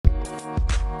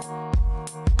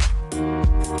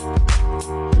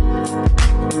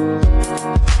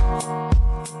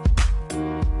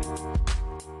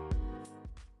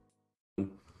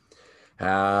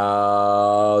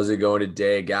going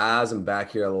today, guys? I'm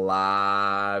back here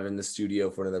live in the studio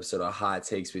for another episode of Hot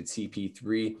Takes with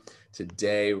TP3.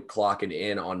 Today, we're clocking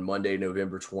in on Monday,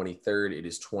 November 23rd. It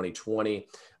is 2020.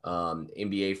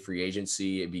 NBA free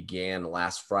agency, it began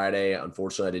last Friday.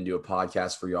 Unfortunately, I didn't do a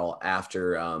podcast for y'all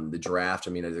after the draft.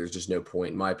 I mean, there's just no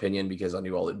point in my opinion because I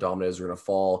knew all the dominoes were going to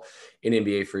fall in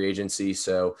NBA free agency.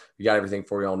 So we got everything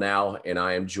for y'all now. And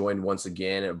I am joined once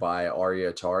again by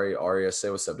Arya Atari. Arya, say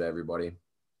what's up to everybody.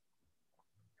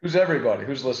 Who's everybody?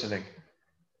 Who's listening?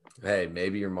 Hey,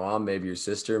 maybe your mom, maybe your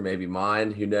sister, maybe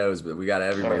mine. Who knows? But we got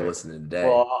everybody listening today.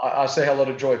 Well, I'll say hello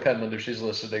to Joy Penland if she's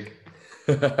listening.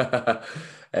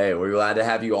 Hey, we're glad to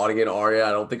have you on again, Arya.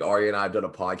 I don't think Arya and I have done a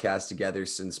podcast together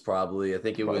since probably, I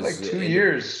think it was like 2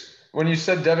 years. When you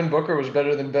said Devin Booker was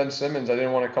better than Ben Simmons, I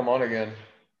didn't want to come on again.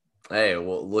 Hey,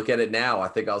 well, look at it now. I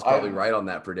think I was probably right on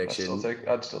that prediction.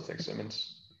 I'd still take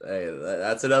Simmons. Hey,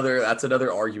 that's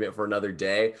another argument for another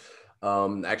day.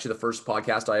 Actually, the first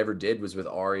podcast I ever did was with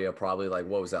Arya, probably like,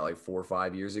 what was that, like 4 or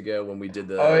 5 years ago when we did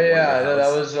the. Oh yeah,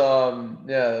 that was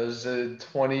it was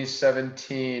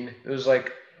 2017. It was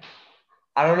like,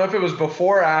 I don't know if it was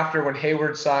before or after when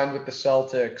Hayward signed with the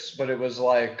Celtics, but it was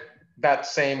like that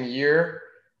same year.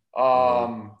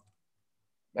 And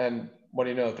what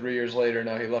do you know? 3 years later,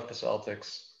 now he left the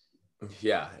Celtics.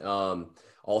 Yeah.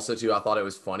 Also, too, I thought it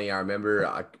was funny. I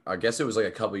remember, I guess it was like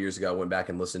a couple years ago, I went back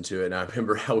and listened to it, and I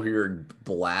remember how we were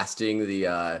blasting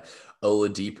the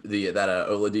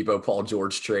Oladipo Paul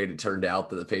George trade. It turned out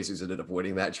that the Pacers ended up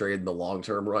winning that trade in the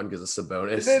long-term run because of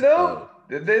Sabonis. Did they though?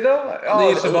 Did they though?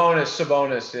 Oh,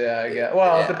 Sabonis. Yeah, I guess.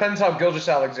 Well, yeah. It depends how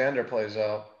Gilgeous-Alexander plays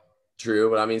out. True,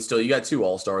 but I mean, still, you got 2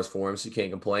 All-Stars for him, so you can't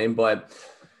complain. But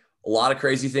a lot of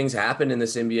crazy things happened in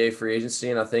this NBA free agency.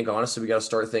 And I think, honestly, we got to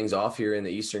start things off here in the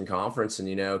Eastern Conference and,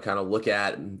 kind of look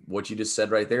at what you just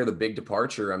said right there, the big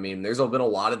departure. I mean, there's been a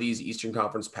lot of these Eastern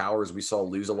Conference powers we saw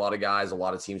lose a lot of guys, a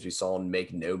lot of teams we saw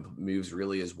make no moves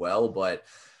really as well. But,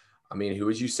 I mean, who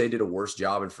would you say did a worse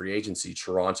job in free agency,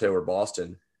 Toronto or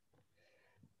Boston?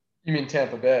 You mean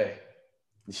Tampa Bay?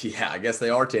 Yeah, I guess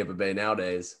they are Tampa Bay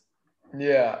nowadays.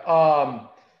 Yeah.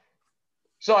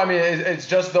 So, I mean, it's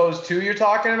just those 2 you're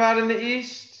talking about in the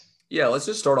East? Yeah, let's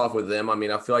just start off with them. I mean,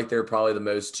 I feel like they're probably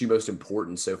the two most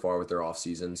important so far with their off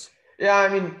seasons. Yeah, I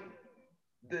mean,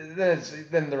 then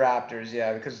the Raptors,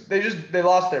 yeah, because they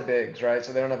lost their bigs, right?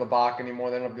 So they don't have Ibaka anymore.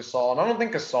 They don't have Gasol. And I don't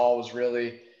think Gasol was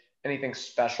really anything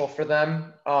special for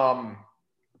them.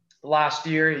 Last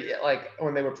year, like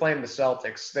when they were playing the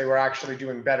Celtics, they were actually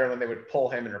doing better when they would pull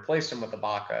him and replace him with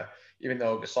Ibaka, even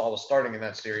though Gasol was starting in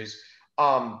that series.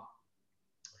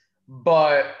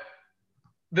 But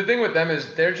the thing with them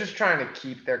is they're just trying to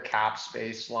keep their cap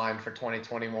space line for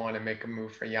 2021 and make a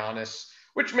move for Giannis,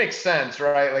 which makes sense,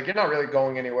 right? Like, you're not really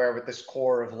going anywhere with this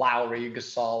core of Lowry,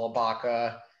 Gasol,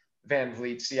 Ibaka, Van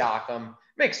Vliet, Siakam.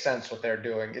 Makes sense what they're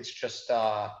doing. It's just,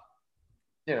 I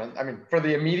mean, for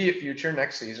the immediate future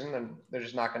next season, and they're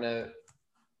just not gonna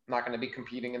be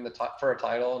competing in for a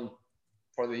title and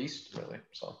for the East, really.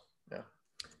 So.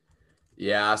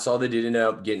 Yeah, I saw they did end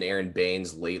up getting Aaron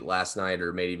Baines late last night,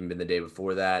 or maybe even been the day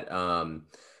before that.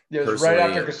 It was right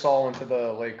after Gasol went to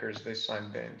the Lakers. They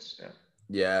signed Baines.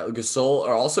 Yeah, Gasol,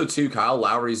 or also too, Kyle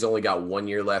Lowry's only got 1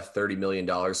 year left, $30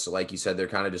 million. So like you said, they're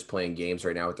kind of just playing games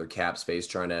right now with their cap space,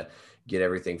 trying to get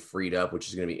everything freed up, which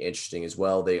is going to be interesting as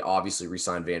well. They obviously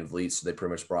re-signed Van Vliet, so they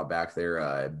pretty much brought back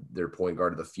their point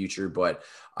guard of the future. But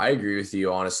I agree with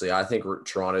you, honestly. I think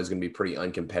Toronto is going to be pretty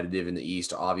uncompetitive in the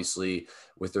East. Obviously,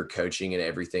 with their coaching and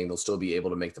everything, they'll still be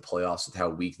able to make the playoffs with how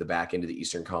weak the back end of the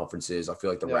Eastern Conference is. I feel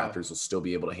like the Raptors will still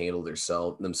be able to handle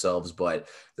themselves, but at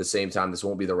the same time, this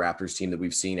won't be the Raptors team that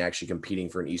we've seen actually competing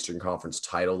for an Eastern Conference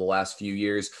title the last few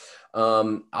years.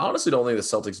 I honestly don't think the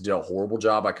Celtics did a horrible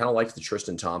job. I kind of liked the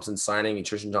Tristan Thompson signing. And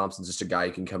Tristan Thompson's just a guy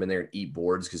who can come in there and eat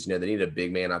boards because, they need a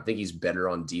big man. I think he's better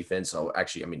on defense. So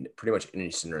actually, I mean, pretty much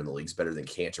any center in the league is better than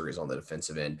Cantor is on the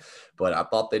defensive end. But I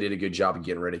thought they did a good job of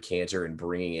getting rid of Cantor and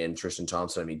bringing in Tristan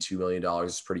Thompson. I mean, $2 million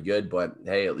is pretty good. But,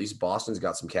 hey, at least Boston's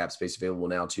got some cap space available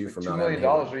now, too. From $2 million?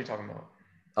 What are you talking about?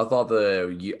 I thought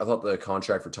the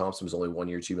contract for Thompson was only 1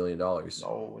 year, $2 million. No,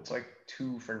 it's like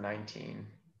 2 for 19.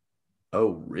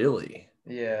 Oh, really?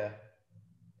 Yeah.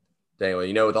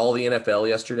 Anyway, with all the NFL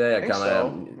yesterday, I kind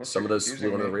of some of those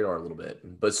flew under the radar a little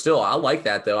bit. But still, I like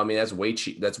that though. I mean, that's way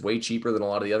cheap. That's way cheaper than a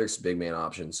lot of the other big man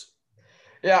options.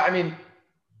 Yeah, I mean,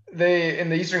 they in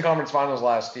the Eastern Conference Finals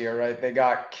last year, right? They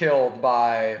got killed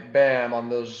by Bam on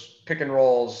those pick and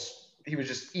rolls. He was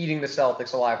just eating the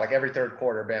Celtics alive, like every third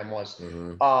quarter. Bam was.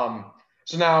 Mm-hmm.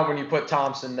 So now when you put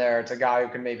Thompson there, it's a guy who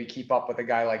can maybe keep up with a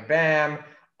guy like Bam.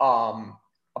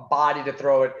 A body to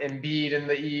throw it. Embiid in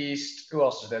the East. Who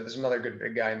else is there? There's another good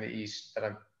big guy in the East that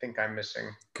I'm think I'm missing.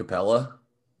 Capella,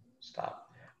 Stop.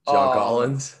 John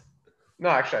Collins. No,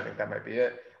 actually, I think that might be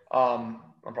it. I'm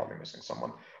probably missing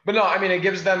someone. But no, I mean, it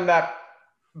gives them that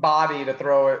body to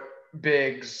throw it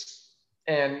bigs.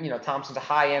 And, Thompson's a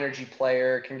high energy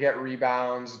player, can get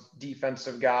rebounds,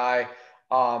 defensive guy.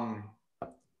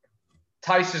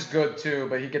 Tice is good too,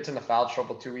 but he gets into foul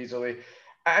trouble too easily.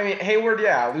 I mean, Hayward,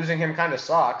 yeah, losing him kind of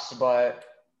sucks, but,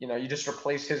 you just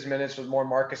replace his minutes with more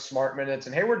Marcus Smart minutes.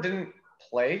 And Hayward didn't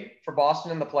play for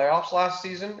Boston in the playoffs last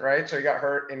season, right? So he got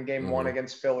hurt in game one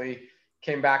against Philly,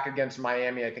 came back against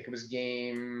Miami. I think it was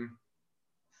game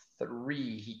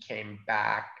 3 he came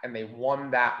back, and they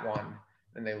won that one.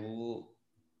 And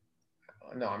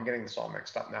no, I'm getting this all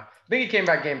mixed up now. I think he came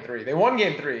back game 3. They won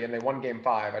game 3 and they won game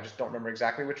 5. I just don't remember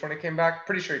exactly which one he came back.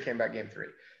 Pretty sure he came back game 3.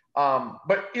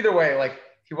 But either way, like,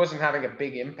 he wasn't having a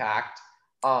big impact.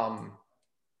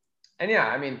 And yeah,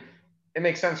 I mean, it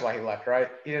makes sense why he left, right?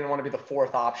 He didn't want to be the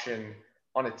 4th option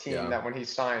on a team that when he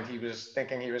signed, he was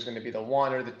thinking he was going to be the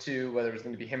 1 or the 2, whether it was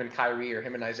going to be him and Kyrie or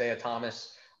him and Isaiah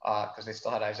Thomas, because they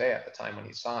still had Isaiah at the time when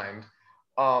he signed.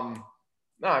 No,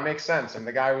 it makes sense. And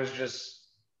the guy was just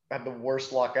had the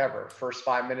worst luck ever. First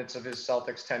 5 minutes of his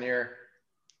Celtics tenure,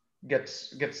 gets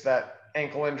that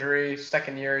ankle injury.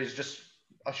 Second year, he's just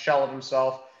a shell of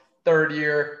himself. Third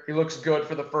year, he looks good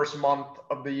for the first month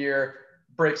of the year,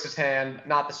 breaks his hand,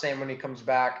 not the same when he comes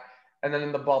back. And then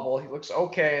in the bubble, he looks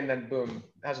okay, and then boom,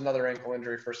 has another ankle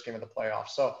injury first game of the playoffs.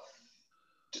 So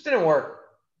just didn't work.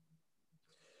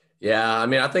 Yeah, I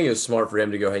mean, I think it was smart for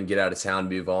him to go ahead and get out of town,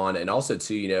 move on. And also,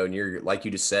 too, and you're like you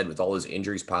just said, with all those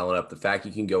injuries piling up, the fact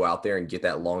you can go out there and get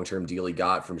that long-term deal he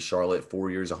got from Charlotte,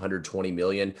 4 years, 120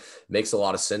 million, makes a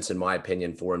lot of sense, in my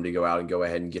opinion, for him to go out and go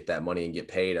ahead and get that money and get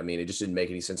paid. I mean, it just didn't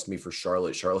make any sense to me for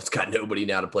Charlotte. Charlotte's got nobody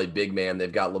now to play big man.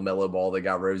 They've got LaMelo Ball, they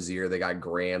got Rozier, they got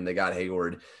Graham, they got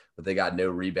Hayward, but they got no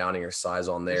rebounding or size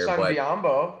on there. They signed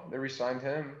Biyombo. They re-signed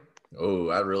him. Oh,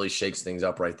 that really shakes things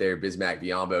up right there. Bismack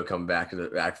Biyombo coming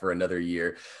back for another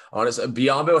year. Honestly,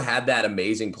 Biyombo had that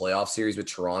amazing playoff series with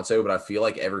Toronto, but I feel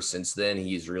like ever since then,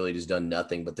 he's really just done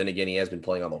nothing. But then again, he has been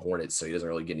playing on the Hornets, so he doesn't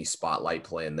really get any spotlight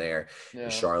playing there in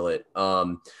Charlotte. I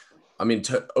mean,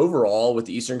 overall with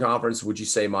the Eastern Conference, would you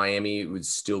say Miami would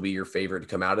still be your favorite to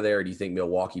come out of there? Or do you think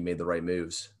Milwaukee made the right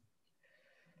moves?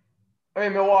 I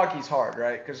mean, Milwaukee's hard,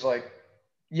 right? Because, like,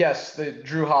 yes, the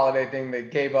Drew Holiday thing, they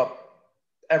gave up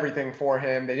everything for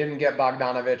him. They didn't get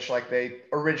Bogdanovich like they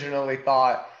originally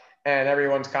thought, and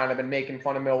everyone's kind of been making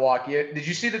fun of Milwaukee. Did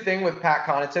you see the thing with Pat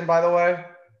Connaughton, by the way?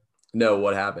 No,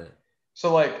 what happened?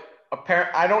 So, like,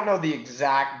 I don't know the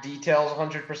exact details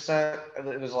 100%.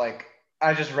 It was like,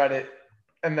 I just read it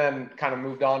and then kind of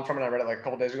moved on from it. I read it like a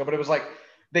couple days ago, but it was like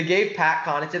they gave Pat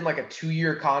Connaughton like a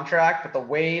 2-year contract, but the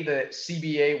way the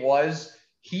CBA was,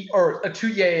 it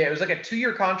was like a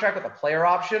 2-year contract with a player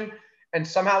option. And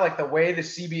somehow, like, the way the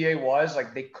CBA was,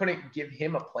 like, they couldn't give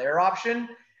him a player option,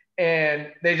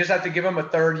 and they just had to give him a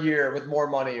 3rd year with more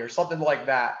money or something like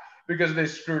that because they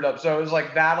screwed up. So it was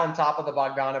like that on top of the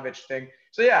Bogdanovich thing.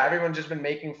 So yeah, everyone's just been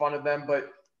making fun of them. But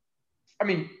I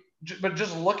mean, but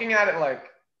just looking at it, like,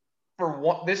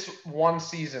 for this one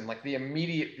season, like the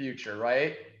immediate future,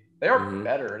 right? They are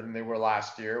better than they were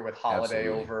last year with Holiday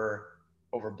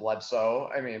over Bledsoe.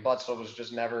 I mean, Bledsoe was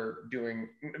just never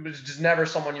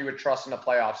someone you would trust in a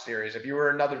playoff series. If you were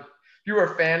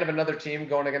a fan of another team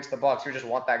going against the Bucks, you just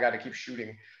want that guy to keep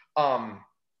shooting.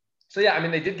 So yeah, I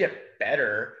mean, they did get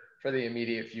better for the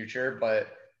immediate future, but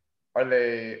are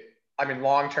they, I mean,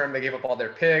 long-term, they gave up all their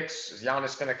picks. Is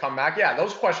Giannis going to come back? Yeah,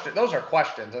 those are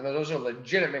questions, and those are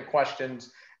legitimate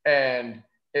questions, and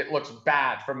it looks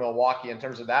bad for Milwaukee in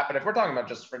terms of that. But if we're talking about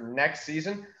just for next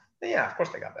season, then yeah, of course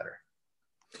they got better.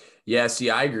 Yeah, see,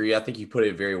 I agree. I think you put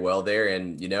it very well there.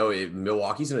 And,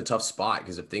 Milwaukee's in a tough spot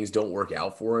because if things don't work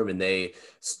out for him and they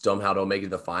somehow don't make it to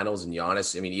the finals, and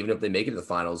Giannis, I mean, even if they make it to the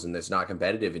finals and it's not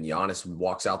competitive and Giannis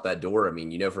walks out that door, I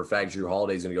mean, for a fact Drew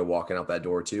Holiday's going to go walking out that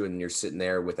door too, and you're sitting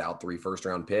there without 3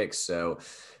 first-round picks. So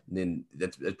then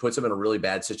it puts them in a really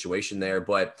bad situation there.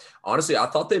 But honestly, I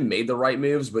thought they made the right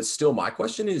moves. But still, my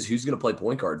question is, who's going to play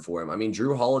point guard for him? I mean,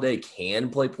 Drew Holiday can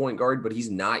play point guard, but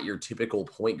he's not your typical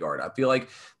point guard. I feel like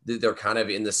they're kind of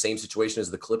in the same situation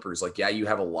as the Clippers. Like, yeah, you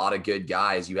have a lot of good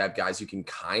guys. You have guys who can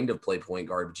kind of play point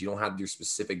guard, but you don't have your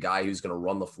specific guy who's going to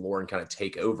run the floor and kind of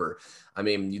take over. I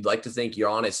mean, you'd like to think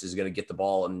Giannis is going to get the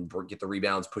ball and get the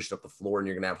rebounds pushed up the floor, and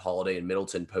you're going to have Holiday and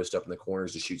Middleton post up in the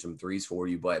corners to shoot some threes for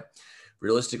you. But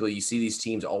realistically, you see these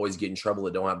teams always get in trouble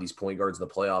that don't have these point guards in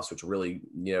the playoffs, which really,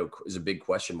 is a big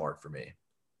question mark for me.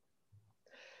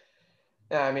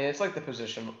 Yeah, I mean, it's like the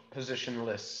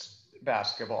positionless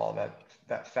basketball,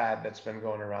 that fad that's been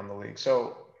going around the league.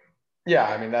 So Yeah,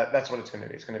 I mean that's what it's going to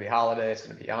be. It's going to be Holiday. It's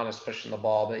going to be Giannis pushing the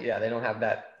ball, but yeah, they don't have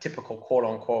that typical quote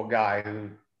unquote guy who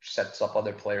sets up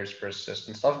other players for assists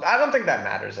and stuff. I don't think that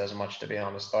matters as much, to be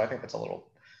honest. Though I think that's a little.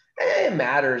 It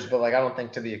matters, but like I don't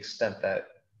think to the extent that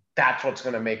that's what's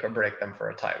going to make or break them for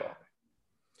a title.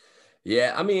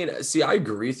 Yeah, I mean, see, I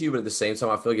agree with you, but at the same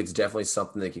time, I feel like it's definitely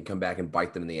something that can come back and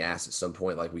bite them in the ass at some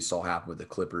point, like we saw happen with the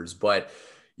Clippers. But,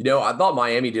 I thought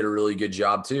Miami did a really good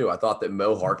job too. I thought that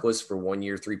Mo Harkless for 1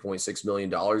 year, $3.6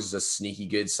 million is a sneaky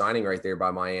good signing right there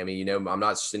by Miami. I'm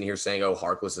not sitting here saying, oh,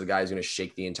 Harkless is the guy who's going to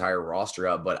shake the entire roster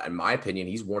up. But in my opinion,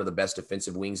 he's one of the best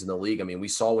defensive wings in the league. I mean, we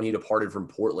saw when he departed from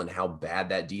Portland how bad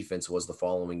that defense was the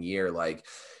following year. Like,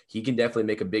 he can definitely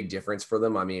make a big difference for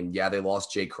them. I mean, yeah, they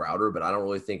lost Jay Crowder, but I don't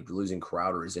really think losing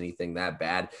Crowder is anything that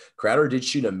bad. Crowder did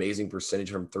shoot an amazing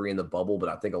percentage from three in the bubble, but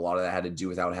I think a lot of that had to do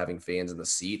without having fans in the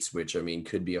seats, which, I mean,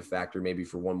 could be a factor maybe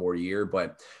for one more year.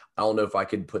 But I don't know if I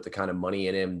could put the kind of money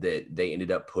in him that they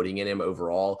ended up putting in him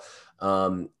overall.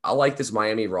 I like this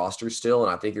Miami roster still,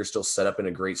 and I think they're still set up in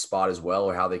a great spot as well,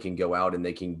 or how they can go out and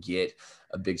they can get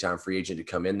a big time free agent to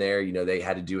come in there. They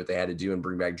had to do what they had to do and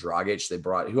bring back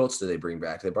Dragic. Who else did they bring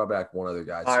back? They brought back one other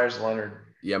guy. Myers Leonard.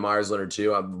 Yeah, Myers Leonard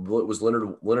too. Was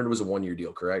Leonard was a 1 year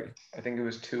deal, correct? I think it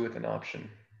was 2 with an option.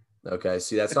 Okay,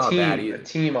 see, that's not bad either. A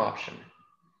team option.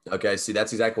 Okay, see,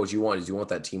 that's exactly what you want. Is you want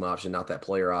that team option, not that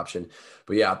player option.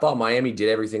 But yeah, I thought Miami did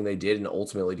everything they did, and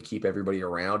ultimately to keep everybody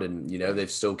around. And they've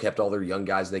still kept all their young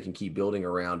guys they can keep building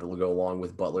around to go along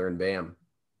with Butler and Bam.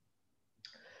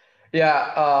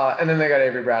 Yeah, and then they got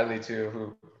Avery Bradley too,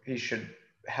 who he should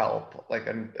help, like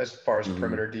as far as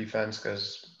perimeter defense,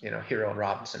 because Hero and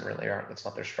Robinson really aren't. That's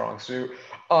not their strong suit.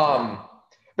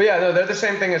 But yeah, no, they're the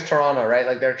same thing as Toronto, right?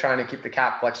 Like they're trying to keep the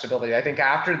cap flexibility. I think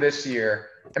after this year,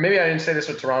 and maybe I didn't say this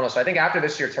with Toronto, so I think after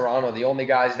this year, Toronto, the only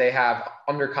guys they have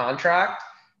under contract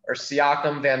are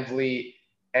Siakam, Van Vliet,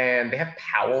 and they have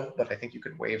Powell, but I think you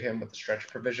could waive him with the stretch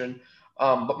provision.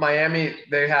 But Miami,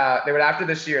 they would after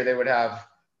this year, they would have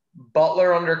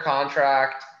Butler under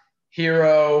contract,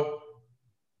 Hero,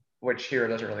 which Hero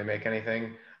doesn't really make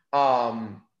anything.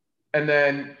 And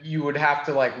then you would have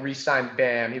to like re-sign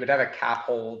Bam. He would have a cap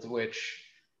hold, which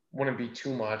wouldn't be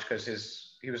too much because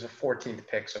he was a 14th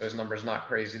pick, so his number's not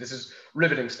crazy. This is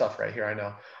riveting stuff right here, I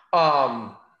know.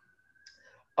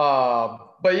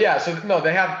 But yeah, so no,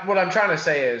 they have, what I'm trying to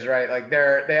say is, right, like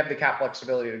they have the cap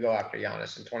flexibility to go after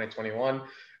Giannis in 2021,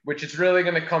 which is really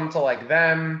going to come to like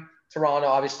them, Toronto,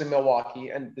 obviously Milwaukee,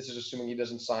 and this is assuming he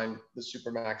doesn't sign the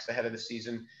Supermax ahead of the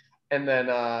season. And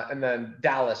then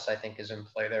Dallas, I think, is in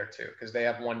play there too, because they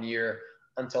have 1 year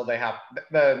until they have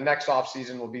the next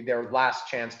offseason will be their last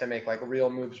chance to make like real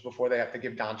moves before they have to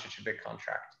give Doncic a big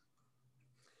contract.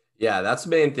 Yeah, that's the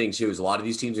main thing too, is a lot of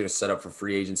these teams are going to set up for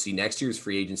free agency. Next year's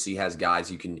free agency has guys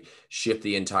who can shift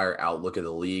the entire outlook of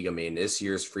the league. I mean, this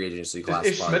year's free agency class.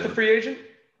 Is Smith a free agent?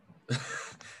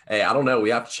 Hey, I don't know.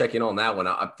 We have to check in on that one.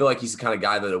 I feel like he's the kind of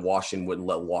guy that Washington wouldn't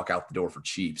let walk out the door for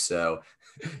cheap. So,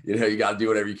 you got to do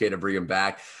whatever you can to bring him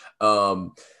back. I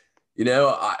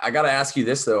got to ask you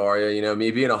this, though, Arya.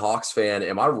 Me being a Hawks fan,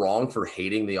 am I wrong for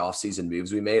hating the offseason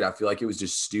moves we made? I feel like it was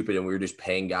just stupid and we were just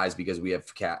paying guys because we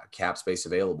have cap space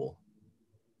available.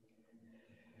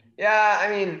 Yeah, I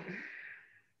mean,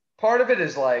 part of it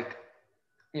is like,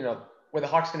 where the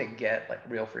Hawks going to get like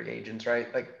real free agents,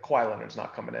 right? Like Kawhi Leonard's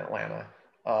not coming to Atlanta.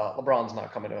 LeBron's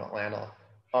not coming to Atlanta.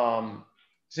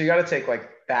 So you got to take like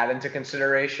that into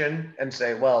consideration and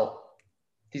say, well,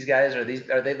 these guys are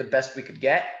they the best we could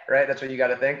get, right? That's what you got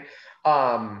to think.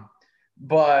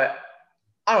 But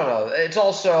I don't know. It's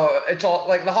all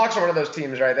like the Hawks are one of those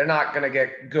teams, right? They're not going to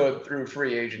get good through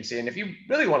free agency. And if you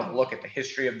really want to look at the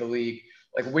history of the league,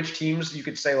 like which teams you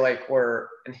could say like were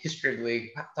in history of the league,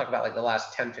 talk about like the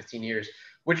last 10, 15 years,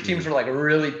 which teams were like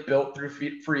really built through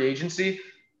free agency.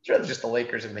 It's really just the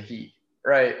Lakers and the Heat,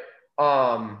 right?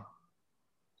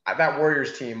 That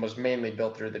Warriors team was mainly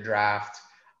built through the draft.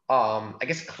 I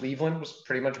guess Cleveland was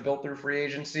pretty much built through free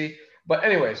agency. But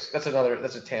anyways, that's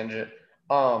a tangent.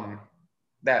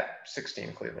 That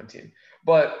 16 Cleveland team.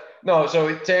 But no,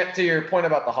 so to your point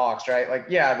about the Hawks, right? Like,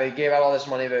 yeah, they gave out all this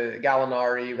money to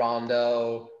Gallinari,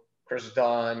 Rondo, Chris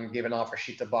Dunn, gave an offer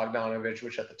sheet to Bogdanovich,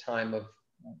 which at the time of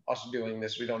us doing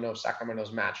this, we don't know if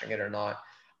Sacramento's matching it or not.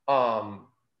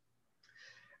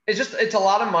 It's a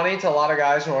lot of money to a lot of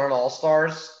guys who aren't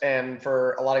all-stars, and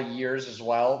for a lot of years as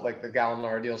well. Like the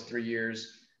Gallinari deal's 3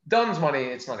 years. Dunn's money,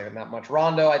 it's not even that much.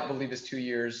 Rondo, I believe, is 2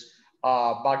 years.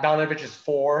 Bogdanovich is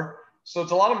 4. So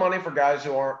it's a lot of money for guys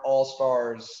who aren't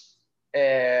all-stars,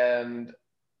 and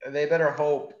they better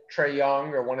hope Trae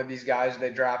Young or one of these guys they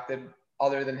drafted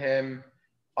other than him,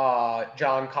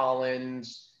 John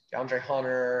Collins, DeAndre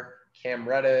Hunter, Cam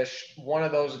Reddish, one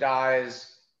of those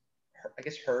guys. I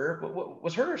guess Herder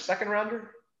was Herder a second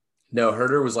rounder? No,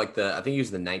 Herder was like I think he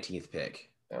was the 19th pick.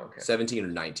 Okay. 17 or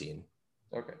 19.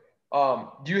 Okay.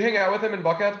 Do you hang out with him in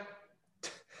Buckhead?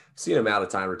 Seen him out a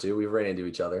time or two. We've ran into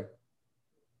each other.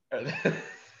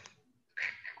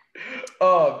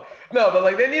 No, but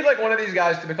like they need like one of these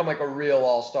guys to become like a real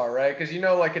all-star, right? Because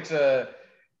like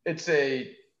it's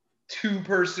a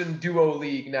two-person duo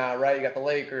league now, right? You got the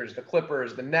Lakers, the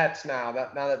Clippers, the Nets now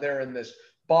that they're in this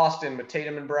Boston with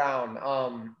Tatum and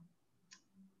Brown.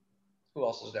 Who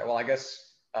else is there? Well, I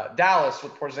guess Dallas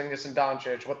with Porzingis and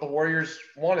Doncic, what the Warriors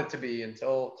wanted to be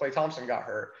until Klay Thompson got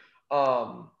hurt.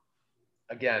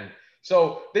 Again,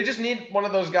 so they just need one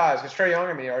of those guys because Trae Young,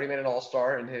 already made an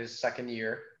all-star in his second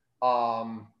year.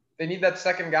 They need that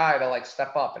second guy to like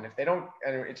step up. And if they don't,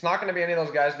 and it's not going to be any of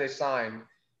those guys they sign.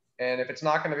 And if it's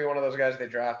not going to be one of those guys they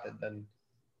drafted, then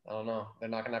I don't know. They're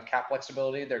not going to have cap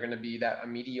flexibility. They're going to be a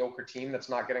mediocre team that's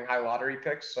not getting high lottery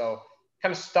picks. So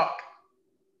kind of stuck.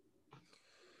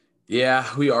 Yeah,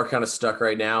 we are kind of stuck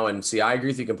right now. And see, I agree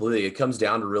with you completely. It comes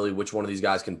down to really which one of these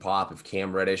guys can pop. If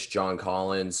Cam Reddish, John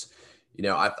Collins,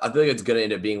 I feel like it's going to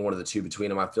end up being one of the two between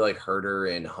them. I feel like Herder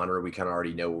and Hunter, we kind of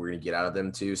already know what we're going to get out of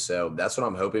them too. So that's what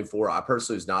I'm hoping for. I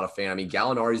personally was not a fan.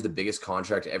 Gallinari is the biggest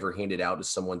contract ever handed out to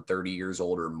someone 30 years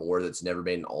old or more that's never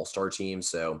made an all-star team.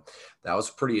 So that was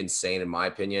pretty insane in my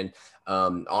opinion.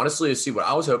 Honestly, to see what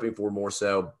I was hoping for more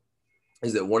so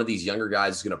is that one of these younger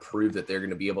guys is going to prove that they're going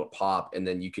to be able to pop, and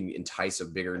then you can entice a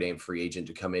bigger name free agent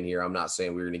to come in here. I'm not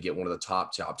saying we're going to get one of the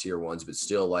top tier ones, but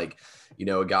still like,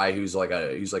 a guy who's like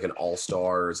an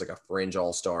all-star, or is like a fringe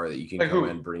all-star that you can come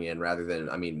in and bring in rather than,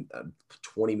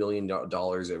 $20 million over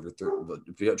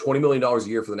 $20 million a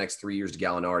year for the next 3 years to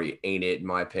Gallinari ain't it, in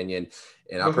my opinion.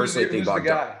 And I personally think about the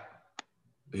guy.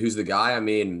 Who's the guy?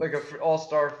 Like an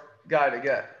all-star guy to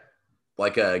get.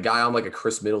 Like a guy on like a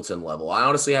Chris Middleton level. I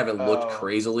honestly haven't looked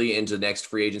crazily into the next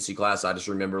free agency class. I just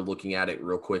remember looking at it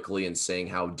real quickly and saying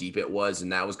how deep it was.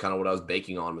 And that was kind of what I was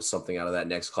baking on, was something out of that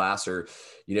next class, or,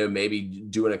 maybe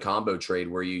doing a combo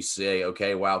trade where you say,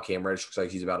 okay, wow, Cam Reddish looks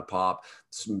like he's about to pop.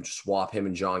 Swap him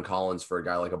and John Collins for a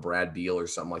guy like a Brad Beal or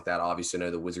something like that. Obviously, I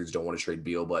know the Wizards don't want to trade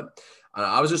Beal, but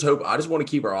I just want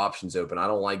to keep our options open. I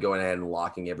don't like going ahead and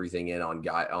locking everything in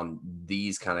on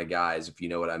these kind of guys, if you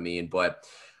know what I mean. But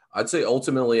I'd say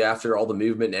ultimately, after all the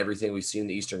movement and everything we've seen in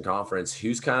the Eastern Conference,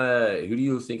 who do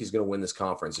you think is going to win this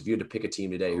conference? If you had to pick a team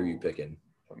today, who are you picking?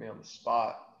 Put me on the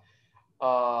spot.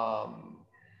 I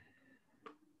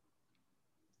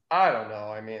don't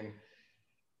know.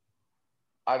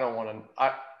 I don't want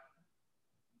to.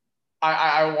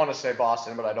 I want to say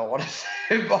Boston, but I don't want to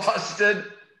say Boston.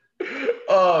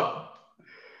 No,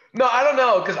 I don't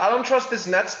know, because I don't trust this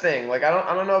Nets thing. Like, I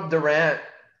don't know if Durant.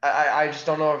 I just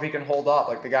don't know if he can hold up.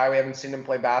 Like the guy, we haven't seen him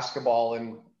play basketball,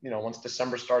 and once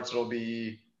December starts, it'll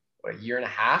be a year and a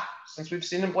half since we've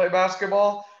seen him play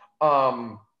basketball.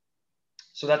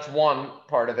 So that's one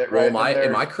part of it, right? Well,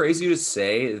 am I crazy to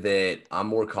say that I'm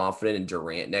more confident in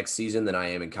Durant next season than I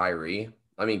am in Kyrie?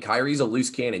 Kyrie's a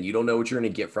loose cannon. You don't know what you're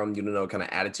going to get from him. You don't know what kind of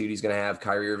attitude he's going to have.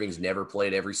 Kyrie Irving's never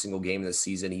played every single game of the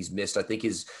season. He's missed, I think,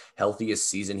 his healthiest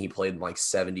season. He played like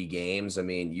 70 games.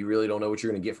 You really don't know what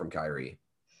you're going to get from Kyrie.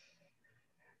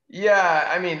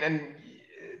 Yeah,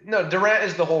 no, Durant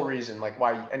is the whole reason, like,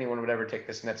 why anyone would ever take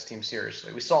this Nets team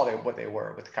seriously. We saw what they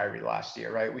were with Kyrie last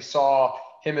year, right? We saw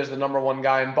him as the number one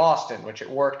guy in Boston, which it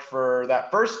worked for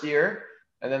that first year.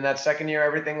 And then that second year,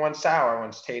 everything went sour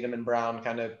once Tatum and Brown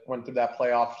kind of went through that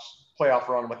playoff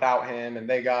run without him, and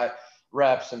they got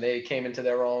reps and they came into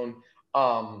their own.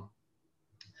 No,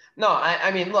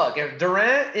 look, if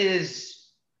Durant is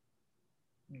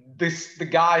the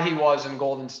guy he was in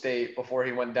Golden State before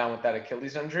he went down with that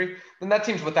Achilles injury, then that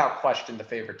team's without question the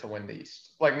favorite to win the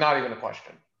East. Like, not even a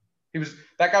question.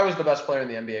 That guy was the best player in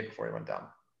the NBA before he went down.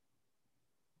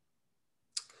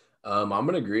 I'm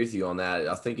going to agree with you on that.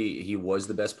 I think he was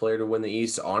the best player to win the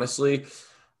East. Honestly,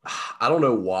 I don't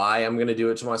know why I'm going to do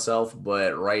it to myself,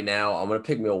 but right now I'm going to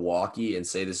pick Milwaukee and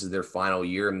say this is their final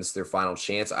year and this is their final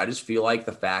chance. I just feel like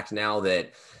the fact now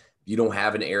that you don't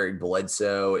have an Eric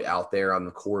Bledsoe out there on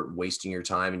the court wasting your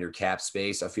time in your cap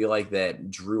space, I feel like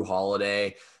that Drew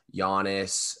Holiday,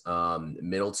 Giannis,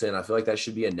 Middleton, I feel like that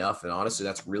should be enough. And honestly,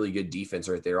 that's really good defense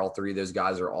right there. All three of those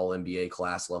guys are all NBA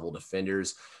class level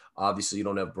defenders. Obviously, you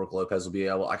don't know if Brook Lopez will be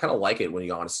able. I kind of like it when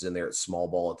Giannis is in there at small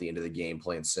ball at the end of the game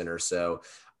playing center. So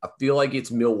I feel like it's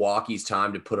Milwaukee's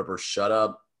time to put up or shut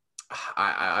up.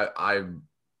 I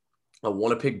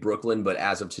want to pick Brooklyn, but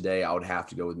as of today, I would have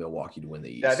to go with Milwaukee to win the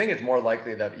East. Yeah, I think it's more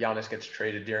likely that Giannis gets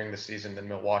traded during the season than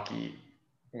Milwaukee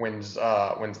wins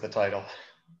the title.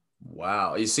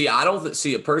 Wow. You see, I don't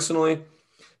see it personally.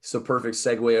 It's a perfect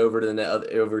segue over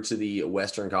to the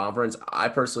Western Conference. I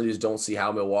personally just don't see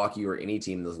how Milwaukee or any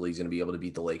team in this league is going to be able to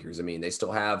beat the Lakers. I mean, they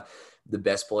still have the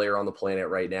best player on the planet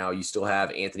right now. You still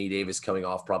have Anthony Davis coming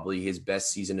off probably his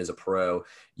best season as a pro.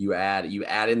 You add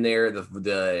in there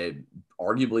the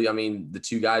arguably, I mean, the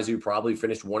two guys who probably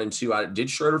finished 1 and 2. Did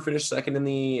Schroeder finish second in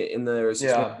the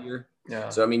 6-man year? Yeah.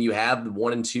 So I mean, you have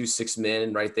 1 and 2 6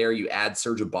 men right there. You add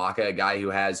Serge Ibaka, a guy who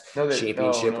has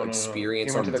championship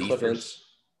experience on defense. Clippers.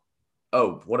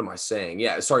 Oh, what am I saying?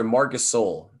 Yeah, sorry, Marc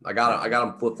Gasol. I got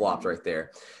him flip-flopped right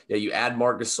there. Yeah, you add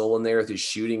Marc Gasol in there with his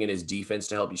shooting and his defense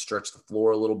to help you stretch the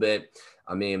floor a little bit.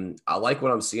 I mean, I like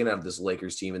what I'm seeing out of this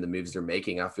Lakers team and the moves they're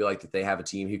making. I feel like that they have a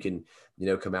team who can,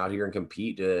 come out here and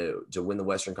compete to win the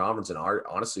Western Conference and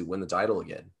honestly win the title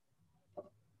again. I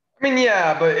mean,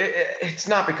 yeah, but it's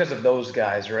not because of those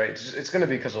guys, right? It's going to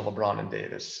be because of LeBron and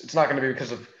Davis. It's not going to be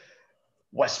because of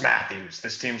Wes Matthews.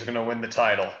 This team's going to win the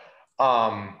title.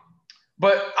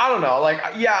 But I don't know. Like,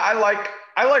 yeah, I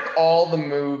like all the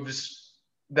moves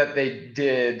that they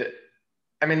did.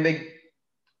 I mean,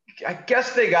 I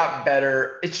guess they got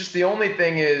better. It's just the only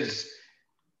thing is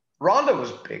Rondo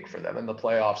was big for them in the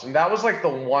playoffs. And that was like the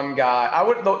one guy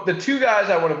the two guys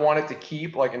I would have wanted to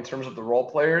keep, like in terms of the role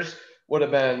players, would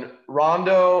have been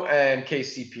Rondo and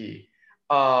KCP.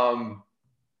 I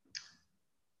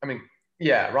mean,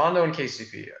 yeah, Rondo and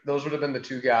KCP. Those would have been the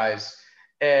two guys.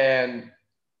 And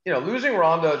losing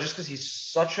Rondo just because he's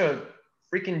such a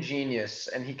freaking genius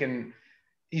and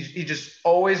he just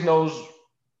always knows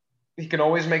he can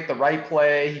always make the right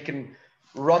play. He can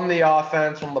run the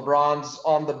offense when LeBron's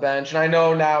on the bench. And I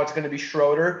know now it's going to be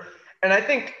Schroeder. And I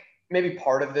think maybe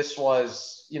part of this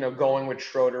was, going with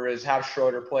Schroeder is have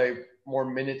Schroeder play more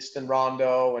minutes than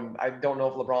Rondo. And I don't know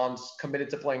if LeBron's committed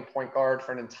to playing point guard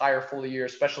for an entire full year,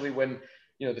 especially when,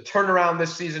 the turnaround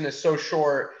this season is so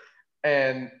short.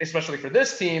 And especially for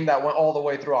this team that went all the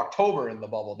way through October in the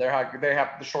bubble. They have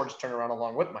the shortest turnaround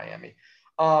along with Miami.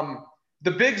 The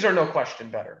bigs are no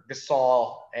question better.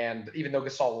 Gasol, and even though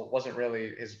Gasol wasn't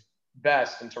really his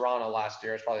best in Toronto last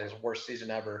year, it's probably his worst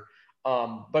season ever.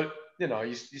 But,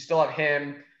 you still have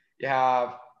him. You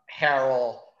have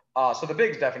Harrell. So the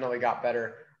bigs definitely got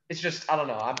better. It's just, I don't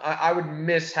know. I would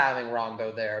miss having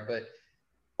Rondo there. But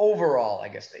overall, I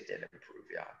guess they did improve,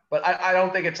 yeah. But I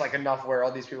don't think it's like enough where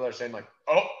all these people are saying like,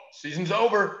 oh, season's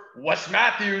over. Wes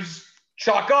Matthews,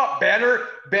 chalk up.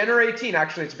 Banner 18.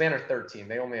 Actually, it's Banner 13.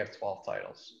 They only have 12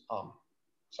 titles.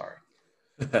 Sorry.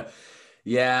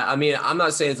 Yeah, I mean, I'm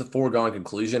not saying it's a foregone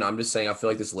conclusion. I'm just saying I feel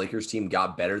like this Lakers team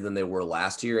got better than they were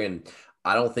last year. And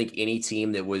I don't think any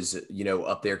team that was,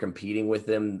 up there competing with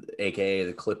them, aka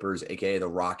the Clippers, aka the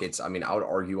Rockets. I mean, I would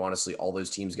argue, honestly, all those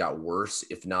teams got worse,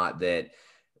 if not that.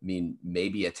 I mean,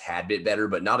 maybe a tad bit better,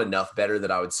 but not enough better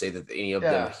that I would say that any of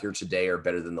them here today are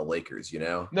better than the Lakers,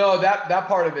 No, that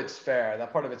part of it's fair.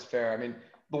 That part of it's fair. I mean,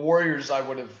 the Warriors, I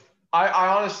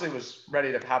honestly was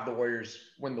ready to have the Warriors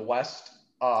win the West.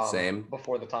 Same.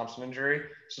 Before the Thompson injury.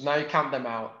 So now you count them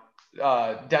out.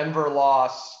 Denver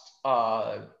lost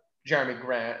Jeremy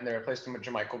Grant, and they replaced him with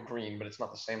JaMychal Green, but it's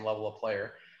not the same level of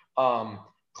player.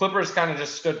 Clippers kind of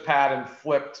just stood pat and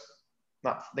flipped.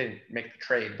 They didn't make the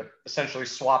trade, but essentially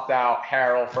swapped out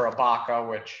Harrell for Ibaka,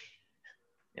 which,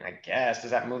 I guess, does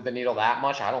that move the needle that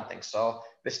much? I don't think so.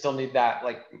 They still need that,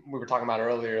 like we were talking about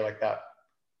earlier, like that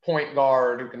point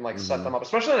guard who can set them up,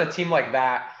 especially on a team like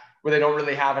that where they don't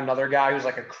really have another guy who's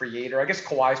like a creator. I guess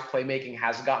Kawhi's playmaking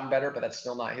has gotten better, but that's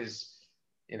still not his,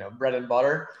 bread and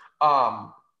butter.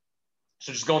 So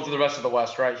just going through the rest of the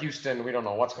West, right? Houston, we don't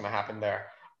know what's going to happen there.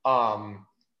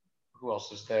 Who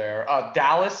else is there?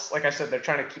 Dallas, like I said, they're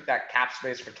trying to keep that cap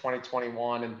space for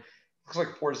 2021. And it looks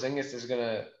like Porzingis is going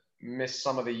to miss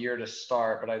some of the year to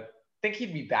start, but I think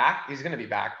he'd be back. He's going to be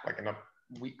back like in a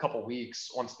couple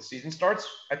weeks once the season starts,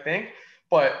 I think.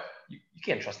 But you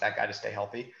can't trust that guy to stay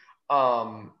healthy.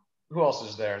 Who else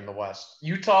is there in the West?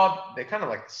 Utah, they kind of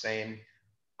like the same.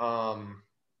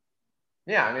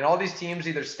 Yeah, I mean, all these teams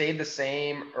either stayed the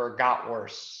same or got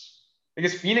worse. I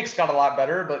guess Phoenix got a lot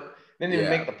better, but they didn't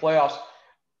even make the playoffs.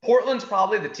 Portland's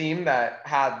probably the team that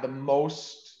had the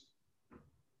most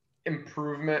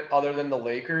improvement other than the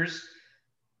Lakers.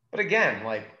 But again,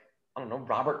 like, I don't know,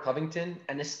 Robert Covington,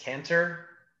 Enes Kanter,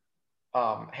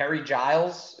 Harry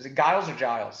Giles. Is it Giles or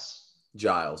Giles?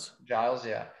 Giles,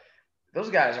 yeah. Those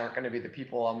guys aren't going to be the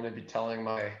people I'm going to be telling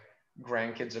my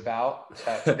grandkids about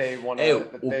that they want to.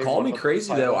 Hey, call me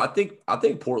crazy though. I think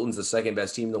Portland's the second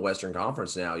best team in the Western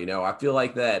Conference now. I feel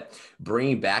like that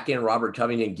bringing back in Robert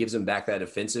Covington gives them back that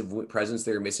offensive presence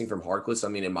they're missing from Harkless. I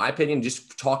mean, in my opinion,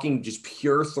 just talking just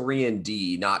pure 3 and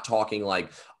D, not talking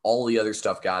like all the other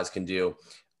stuff guys can do.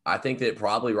 I think that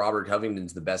probably Robert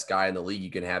Covington's the best guy in the league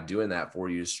you can have doing that for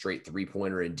you, straight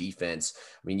three-pointer in defense.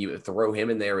 I mean, you throw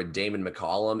him in there with Damon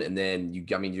McCollum, and then you're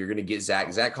going to get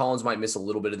Zach. Zach Collins might miss a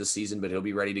little bit of the season, but he'll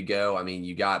be ready to go. I mean,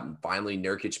 you got finally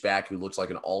Nurkic back, who looks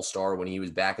like an all-star when he was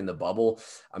back in the bubble.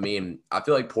 I mean, I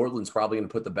feel like Portland's probably going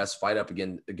to put the best fight up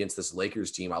against this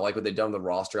Lakers team. I like what they've done on the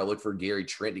roster. I look for Gary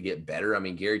Trent to get better. I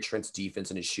mean, Gary Trent's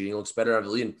defense and his shooting looks better. I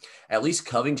believe at least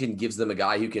Covington gives them a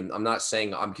guy who can. I'm not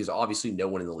saying because obviously no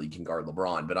one in the league can guard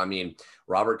LeBron. But I mean,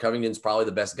 Robert Covington's probably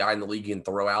the best guy in the league you can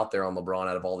throw out there on LeBron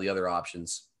out of all the other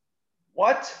options.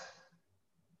 What?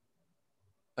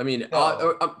 I mean,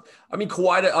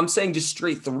 Kawhi. I'm saying just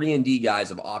straight 3-and-D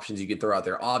guys of options you could throw out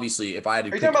there. Obviously, if I had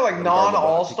to, are you talking about like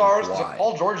non-all-stars?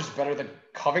 Paul George is better than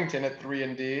Covington at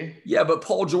 3-and-D. Yeah, but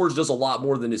Paul George does a lot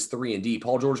more than his 3-and-D.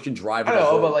 Paul George can drive. I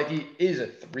know, but like he is a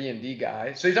 3-and-D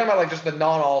guy. So you're talking about like just the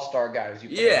non-all-star guys.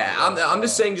 Yeah, I'm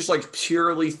just saying just like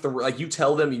purely like you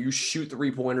tell them you shoot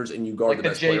 3-pointers and you guard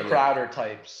like the Jay Crowder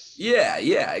types. Yeah,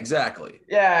 exactly.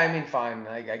 Yeah, I mean, fine.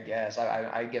 I guess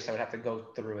I guess I would have to go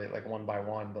through it like one by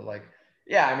one, but like,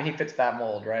 yeah, I mean, he fits that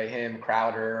mold, right? Him,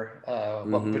 Crowder,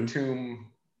 what Batum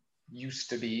used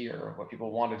to be, or what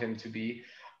people wanted him to be.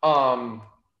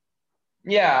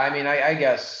 Yeah, I mean, I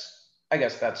guess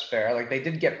that's fair. Like they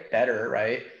did get better,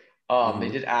 right? They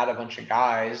did add a bunch of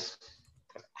guys.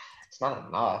 It's not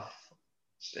enough.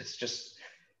 It's just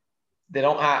they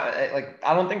don't have like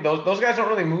I don't think those guys don't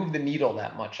really move the needle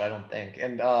that much. I don't think.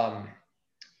 And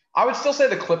I would still say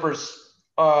the Clippers,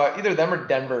 either them or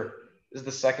Denver, is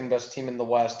the second best team in the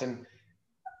West. And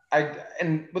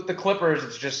with the Clippers,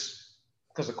 it's just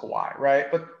because of Kawhi,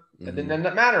 right? But it didn't end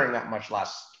up mattering that much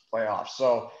last playoffs.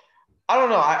 So I don't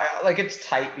know. I like it's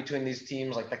tight between these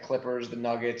teams, like the Clippers, the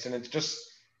Nuggets, and it's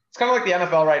kind of like the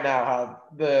NFL right now. How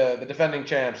the defending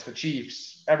champs, the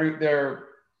Chiefs, I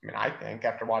think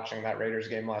after watching that Raiders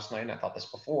game last night, and I thought this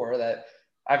before, that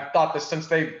I've thought this since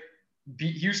they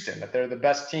beat Houston, that they're the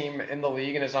best team in the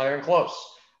league, and it's not even close.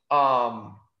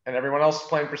 And everyone else is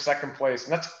playing for second place,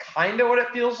 and that's kind of what it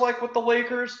feels like with the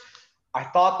Lakers. I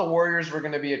thought the Warriors were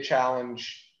going to be a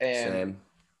challenge, and Same.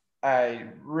 I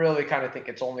really kind of think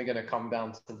it's only going to come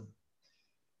down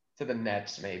to the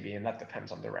Nets maybe, and that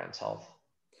depends on Durant's health.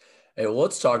 Hey, well,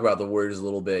 let's talk about the Warriors a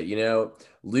little bit. You know,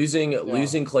 losing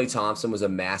Klay Thompson was a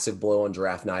massive blow on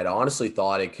draft night. I honestly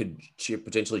thought it could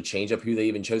potentially change up who they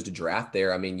even chose to draft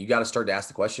there. I mean, you got to start to ask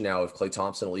the question now if Klay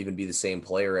Thompson will even be the same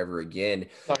player ever again.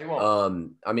 No, he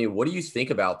won't. I mean, what do you think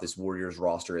about this Warriors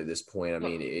roster at this point? I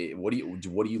mean, what do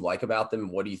you like about them?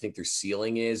 What do you think their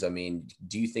ceiling is? I mean,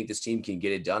 do you think this team can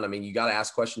get it done? I mean, you got to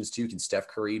ask questions too. Can Steph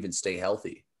Curry even stay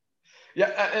healthy? Yeah,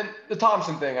 and the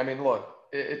Thompson thing. I mean, look.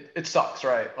 It sucks,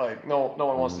 right? Like no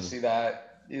one wants to see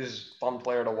that. He's a fun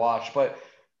player to watch, but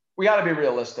we got to be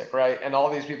realistic, right? And all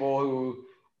these people who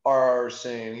are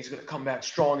saying he's going to come back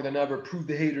stronger than ever, prove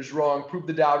the haters wrong, prove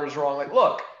the doubters wrong. Like,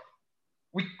 look,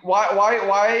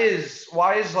 why is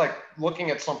like looking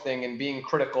at something and being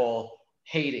critical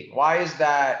hating? Why is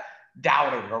that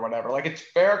doubting or whatever? Like, it's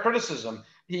fair criticism.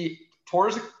 He tore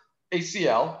his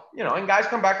ACL, and guys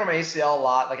come back from ACL a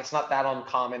lot. Like, it's not that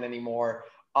uncommon anymore.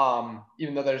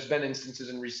 Even though there's been instances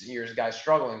in recent years, guys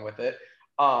struggling with it.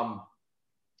 But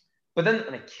then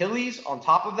an Achilles on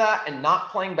top of that and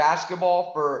not playing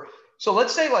basketball so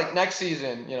let's say like next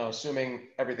season, assuming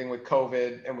everything with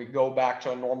COVID and we go back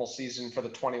to a normal season for the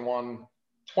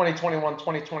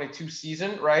 2021-2022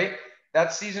 season, right?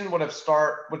 That season would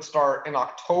start in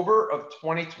October of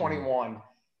 2021.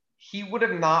 He would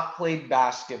have not played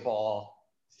basketball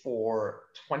for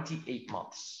 28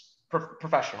 months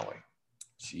professionally.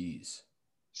 Jeez.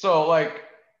 So like,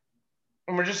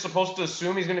 and we're just supposed to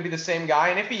assume he's going to be the same guy.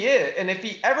 And if he is, and if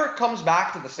he ever comes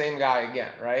back to the same guy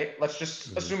again, right? Let's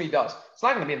just assume he does. It's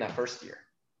not going to be in that first year.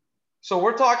 So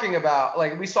we're talking about,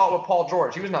 like we saw it with Paul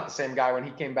George. He was not the same guy when he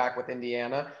came back with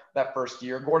Indiana that first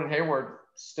year. Gordon Hayward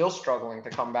still struggling to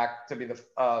come back to be the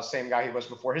same guy he was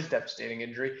before his devastating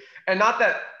injury. And not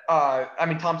that,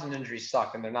 Thompson's injuries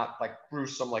suck and they're not like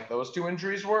gruesome like those two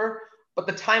injuries were. But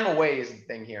the time away is the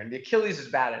thing here. And the Achilles is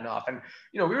bad enough. And,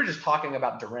 we were just talking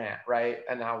about Durant, right?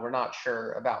 And now we're not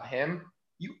sure about him.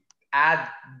 You add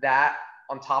that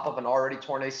on top of an already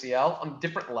torn ACL on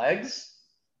different legs,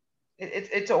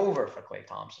 it's over for Klay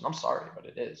Thompson. I'm sorry, but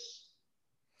it is.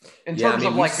 In terms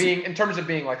of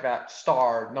being like that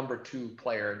star number 2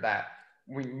 player that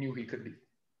we knew he could be.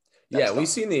 We've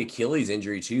seen the Achilles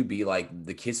injury too be like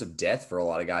the kiss of death for a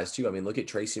lot of guys too. I mean, look at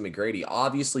Tracy McGrady.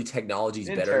 Obviously, technology is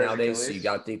better nowadays, so you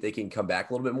got to think they can come back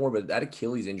a little bit more. But that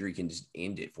Achilles injury can just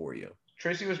end it for you.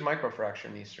 Tracy was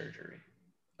microfracture knee surgery.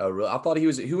 Oh, really? I thought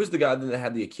who was the guy that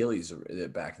had the Achilles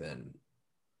back then?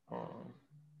 Um,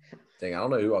 I don't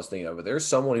know who I was thinking of, but there's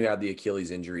someone who had the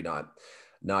Achilles injury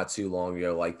not too long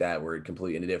ago like that where it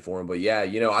completely ended it for him. But yeah,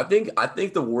 I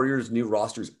think the Warriors' new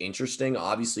roster is interesting.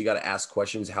 Obviously, got to ask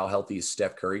questions: how healthy is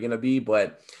Steph Curry going to be?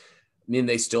 But I mean,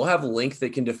 they still have length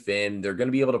that can defend. They're going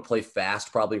to be able to play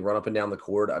fast, probably run up and down the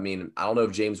court. I mean, I don't know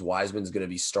if James Wiseman's going to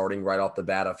be starting right off the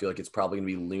bat. I feel like it's probably going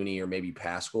to be Looney or maybe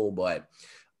Pascal, but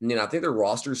I think their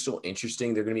roster is still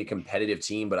interesting. They're going to be a competitive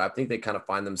team, but I think they kind of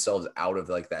find themselves out of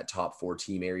like that top 4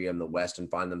 team area in the West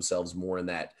and find themselves more in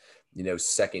that,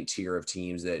 second tier of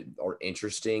teams that are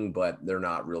interesting, but they're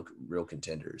not real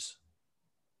contenders.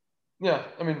 yeah,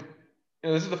 I mean,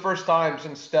 this is the first time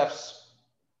since Steph's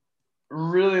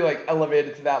really like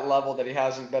elevated to that level that he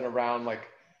hasn't been around like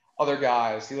other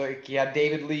guys. He had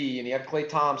David Lee and he had Klay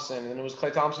Thompson, and then it was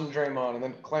Klay Thompson and Draymond, and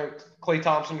then Klay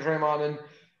Thompson, Draymond, and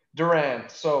Durant.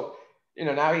 So,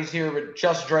 now he's here with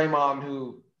just Draymond,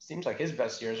 who seems like his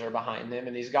best years are behind him,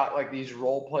 and he's got like these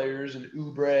role players and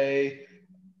Oubre,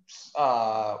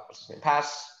 what's his name?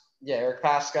 Eric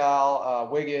Pascal,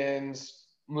 Wiggins,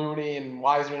 Looney, and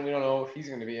Wiseman. We don't know if he's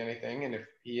going to be anything, and if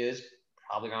he is,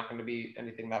 probably not going to be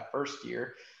anything that first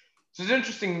year. So it's an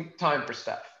interesting time for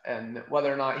Steph, and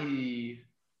whether or not he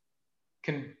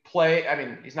can play. I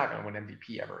mean, he's not going to win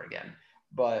MVP ever again,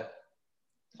 but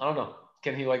I don't know.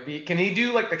 Can he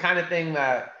do like the kind of thing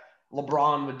that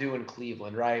LeBron would do in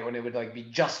Cleveland, right? When it would like be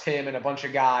just him and a bunch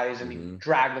of guys and he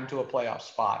drag them to a playoff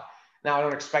spot. Now, I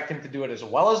don't expect him to do it as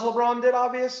well as LeBron did,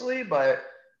 obviously, but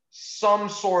some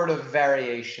sort of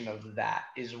variation of that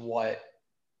is what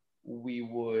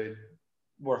we're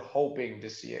hoping to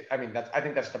see. I mean, I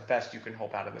think that's the best you can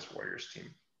hope out of this Warriors team.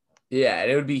 Yeah,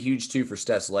 and it would be huge too for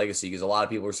Steph's legacy because a lot of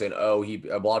people are saying, a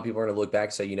lot of people are going to look back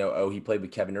and say, he played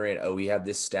with Kevin Durant. Oh, he had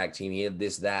this stacked team. He had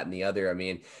this, that, and the other. I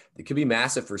mean, it could be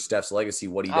massive for Steph's legacy,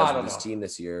 what he does with his team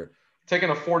this year. Taking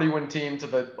a 40-win team to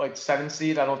the 7th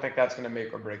seed, I don't think that's going to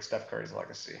make or break Steph Curry's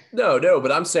legacy. No,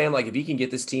 but I'm saying like if he can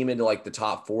get this team into like the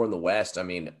top 4 in the West, I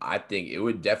mean, I think it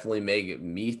would definitely make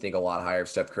me think a lot higher of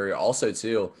Steph Curry. Also,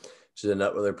 too, which is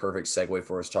another perfect segue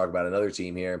for us to talk about another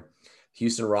team here.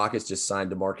 Houston Rockets just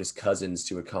signed DeMarcus Cousins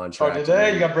to a contract. Oh, did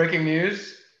they? You got breaking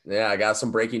news? Yeah, I got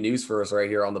some breaking news for us right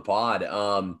here on the pod.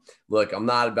 Look, I'm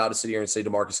not about to sit here and say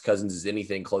DeMarcus Cousins is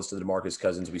anything close to the DeMarcus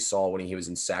Cousins we saw when he was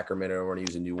in Sacramento or when he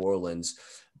was in New Orleans.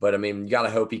 But, I mean, you got to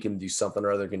hope he can do something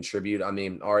or other, contribute. I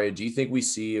mean, Aria, do you think we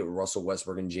see Russell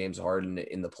Westbrook and James Harden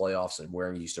in the playoffs and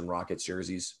wearing Houston Rockets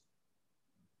jerseys?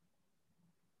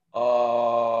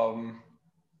 Trying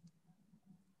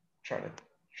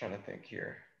to think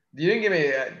here. You didn't give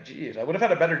me. Geez, I would have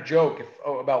had a better joke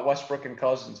about Westbrook and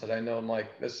Cousins had I known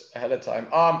like this ahead of time.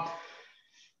 I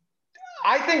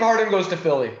think Harden goes to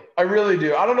Philly. I really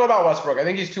do. I don't know about Westbrook. I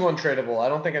think he's too untradeable. I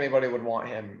don't think anybody would want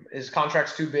him. His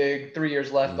contract's too big. 3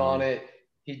 years left on it.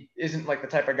 He isn't like the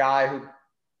type of guy who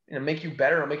make you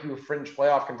better or make you a fringe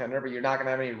playoff contender, but you're not going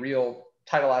to have any real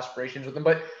title aspirations with him.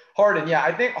 But Harden, yeah,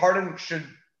 I think Harden's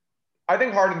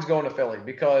going to Philly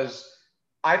because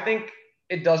I think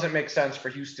it doesn't make sense for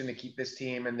Houston to keep this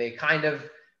team, and they kind of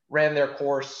ran their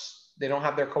course. They don't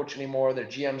have their coach anymore. Their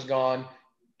GM's gone,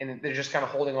 and they're just kind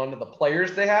of holding on to the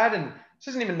players they had. And this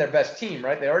isn't even their best team,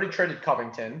 right? They already traded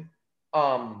Covington.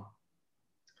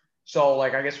 So,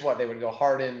 like, I guess they would go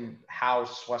Harden,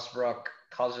 House, Westbrook,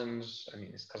 Cousins. I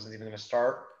mean, is Cousins even going to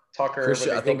start? Tucker.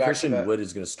 I think Christian Wood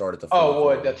is going to start at the 4th. Oh,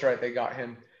 Wood. That's right. They got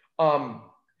him.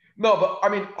 No, but I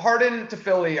mean, Harden to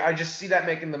Philly, I just see that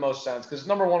making the most sense because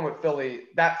number one with Philly,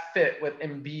 that fit with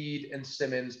Embiid and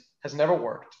Simmons has never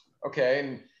worked. Okay.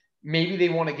 And maybe they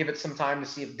want to give it some time to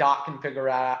see if Doc can figure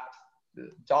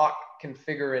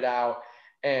it out,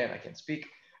 and I can't speak,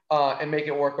 and make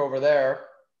it work over there.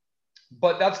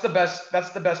 But that's the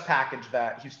best package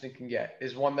that Houston can get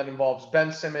is one that involves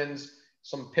Ben Simmons,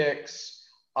 some picks,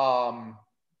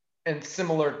 and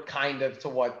similar kind of to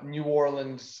what New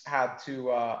Orleans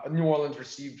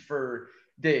received for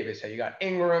Davis. You got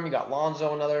Ingram, you got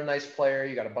Lonzo, another nice player.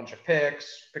 You got a bunch of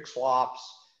picks, pick swaps,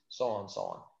 so on and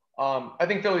so on. I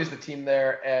think Philly's the team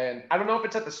there, and I don't know if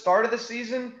it's at the start of the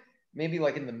season, maybe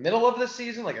like in the middle of the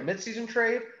season, like a midseason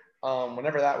trade,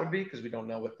 whenever that would be, because we don't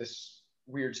know what this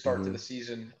weird start to the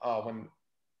season when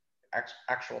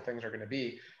actual things are going to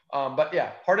be. But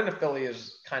yeah, Harden to Philly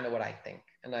is kind of what I think,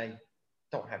 and I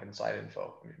don't have inside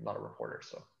info. I'm not a reporter,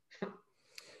 so.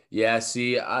 Yeah,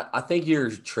 see, I think your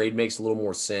trade makes a little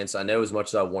more sense. I know as much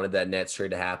as I wanted that Nets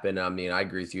trade to happen, I mean, I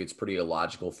agree with you. It's pretty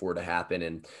illogical for it to happen.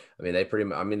 And I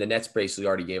mean, the Nets basically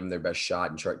already gave them their best shot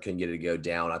and couldn't get it to go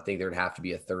down. I think there'd have to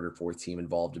be a 3rd or 4th team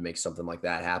involved to make something like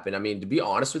that happen. I mean, to be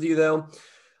honest with you, though,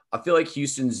 I feel like two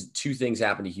things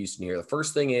happened to Houston here. The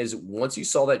first thing is once you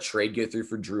saw that trade go through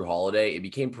for Drew Holiday, it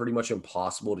became pretty much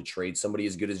impossible to trade somebody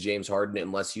as good as James Harden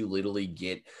unless you literally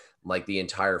get like the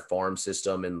entire farm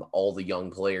system and all the young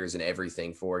players and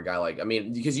everything for a guy like, I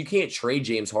mean, because you can't trade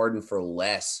James Harden for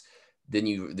less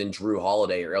than Drew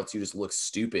Holiday, or else you just look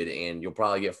stupid and you'll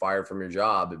probably get fired from your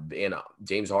job. And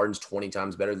James Harden's 20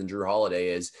 times better than Drew Holiday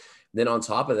is. Then on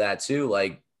top of that too,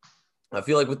 like, I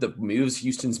feel like with the moves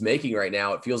Houston's making right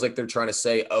now, it feels like they're trying to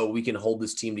say, oh, we can hold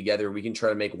this team together. We can try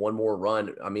to make one more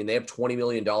run. I mean, they have $20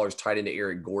 million tied into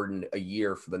Eric Gordon a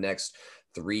year for the next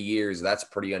 3 years. That's a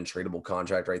pretty untradeable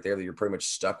contract right there that you're pretty much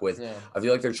stuck with. Yeah. I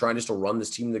feel like they're trying just to run this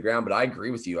team to the ground, but I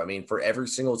agree with you. I mean, for every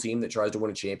single team that tries to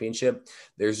win a championship,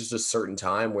 there's just a certain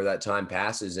time where that time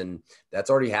passes, and that's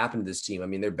already happened to this team. I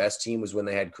mean, their best team was when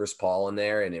they had Chris Paul in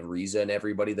there and Ariza and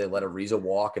everybody. They let Ariza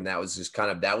walk, and that was just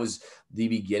that was the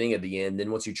beginning of the end.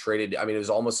 Then once you traded, I mean, it was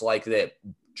almost like that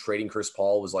trading Chris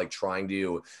Paul was like trying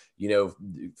to,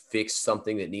 fix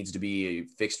something that needs to be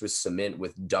fixed with cement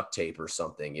with duct tape or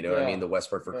something, what I mean? The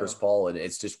Westbrook for Chris Paul. And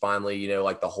it's just finally,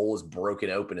 like the hole is broken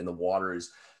open and the water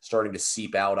is starting to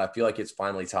seep out. I feel like it's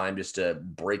finally time just to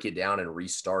break it down and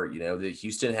restart. The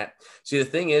Houston the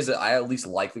thing is that I at least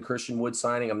like the Christian Wood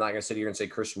signing. I'm not going to sit here and say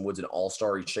Christian Wood's an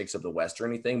all-star, he shakes up the West or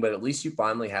anything, but at least you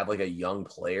finally have like a young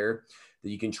player that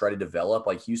you can try to develop.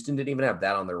 Like Houston didn't even have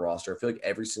that on their roster. I feel like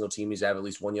every single team needs to have at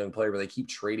least one young player, but they keep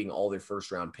trading all their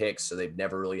first round picks. So they've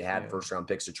never really had first round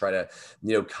picks to try to,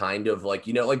 kind of like,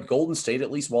 like Golden State,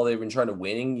 at least while they've been trying to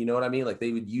winning, you know what I mean? Like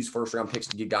they would use first round picks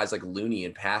to get guys like Looney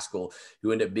and Pascal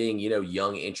who end up being,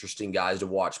 young, interesting guys to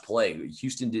watch play.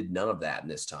 Houston did none of that in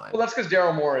this time. Well, that's because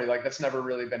Daryl Morey, like that's never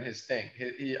really been his thing.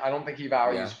 I don't think he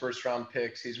values first round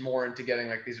picks. He's more into getting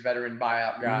like these veteran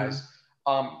buyout guys.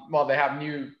 Well, they have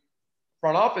new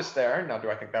front office there. Now,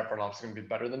 do I think that front office is going to be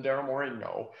better than Daryl Morey?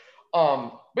 No.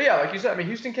 But yeah, like you said, I mean,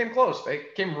 Houston came close. They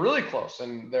came really close,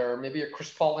 and they're maybe a Chris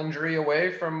Paul injury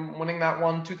away from winning that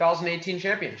 2018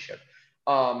 championship.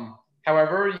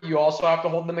 However, you also have to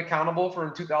hold them accountable for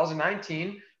in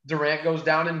 2019, Durant goes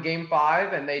down in game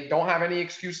 5, and they don't have any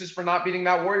excuses for not beating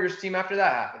that Warriors team after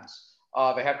that happens.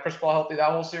 They had Chris Paul healthy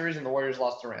that whole series, and the Warriors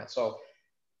lost Durant. So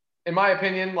in my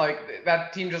opinion, like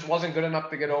that team just wasn't good enough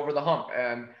to get over the hump.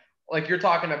 And like you're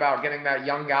talking about getting that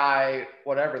young guy,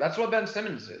 whatever. That's what Ben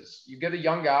Simmons is. You get a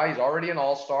young guy. He's already an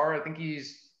all-star. I think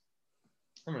he's,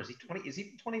 I don't know, is he 20? Is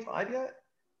he 25 yet?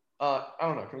 I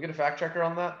don't know. Can we get a fact checker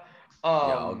on that? Yeah,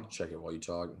 I'll check it while you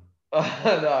talk. No,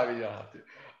 I mean, you don't have to.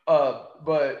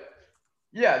 But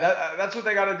yeah, that's what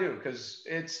they got to do because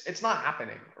it's not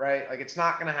happening, right? Like it's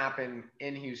not going to happen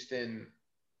in Houston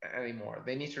anymore.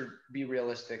 They need to be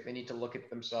realistic. They need to look at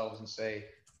themselves and say,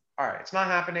 all right, it's not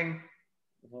happening.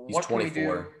 What can we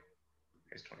do?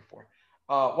 He's 24.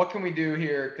 What can we do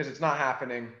here? Because it's not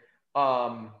happening.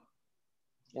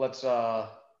 Let's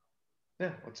get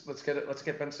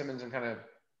Ben Simmons and kind of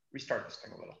restart this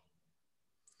thing a little.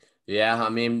 Yeah, I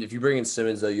mean, if you bring in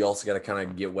Simmons, though, you also got to kind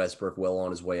of get Westbrook well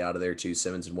on his way out of there, too.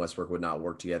 Simmons and Westbrook would not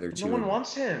work together, too. No one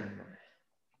wants him.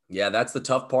 Yeah, that's the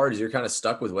tough part is you're kind of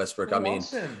stuck with Westbrook. No one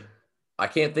wants him. I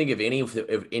can't think of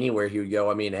anywhere he would go.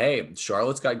 I mean, hey,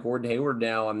 Charlotte's got Gordon Hayward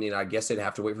now. I mean, I guess they'd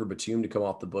have to wait for Batum to come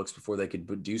off the books before they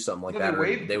could do something like that. Or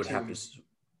they would have to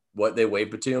 – what, they waived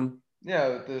Batum?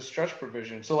 Yeah, the stretch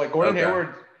provision. So, like, Gordon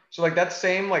Hayward – so, like, that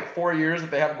same, 4 years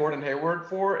that they have Gordon Hayward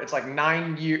for, it's like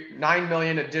 $9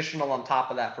 million additional on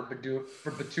top of that for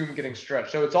Batum getting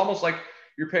stretched. So, it's almost like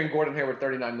you're paying Gordon Hayward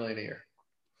 $39 million a year.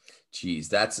 Jeez,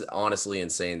 that's honestly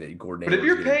insane that Gordon Hayward. But if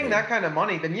you're paying that kind of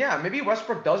money, then yeah, maybe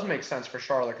Westbrook does make sense for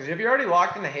Charlotte. Because if you're already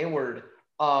locked into Hayward,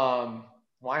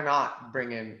 why not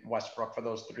bring in Westbrook for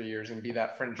those 3 years and be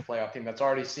that fringe playoff team that's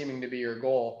already seeming to be your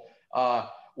goal?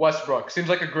 Westbrook seems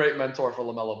like a great mentor for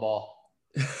LaMelo Ball.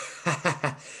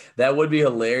 That would be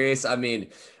hilarious. I mean,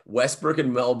 Westbrook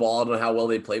and Melo Ball, I don't know how well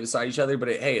they play beside each other, but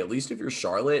hey, at least if you're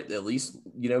Charlotte, at least,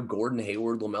 Gordon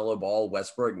Hayward, LaMelo Ball,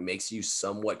 Westbrook makes you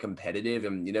somewhat competitive.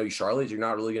 And, Charlotte, you're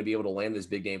not really going to be able to land this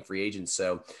big name free agent.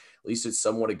 So at least it's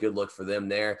somewhat a good look for them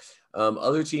there.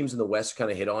 Other teams in the West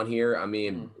kind of hit on here. I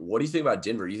mean, what do you think about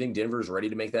Denver? Do you think Denver's ready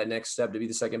to make that next step to be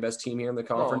the second best team here in the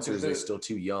conference, or is they still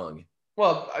too young?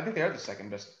 Well, I think they are the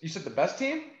second best. You said the best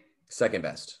team? Second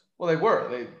best. Well, they were.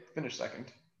 They finished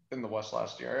second in the West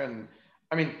last year. And,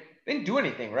 I mean, they didn't do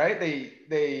anything, right?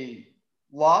 They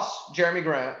lost Jeremy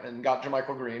Grant and got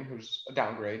JaMychal Green, who's a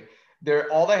downgrade.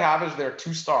 All they have is their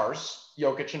 2 stars,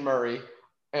 Jokic and Murray,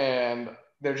 and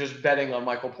they're just betting on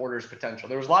Michael Porter's potential.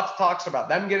 There was lots of talks about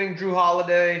them getting Drew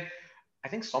Holiday. I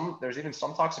think there's even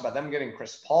some talks about them getting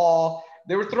Chris Paul.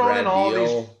 They were throwing in all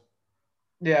these –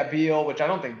 yeah, Beal, which I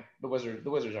don't think The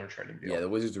Wizards aren't trading Beal. Yeah, the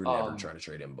Wizards were never trying to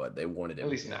trade him, but they wanted him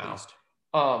at least at now. least.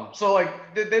 So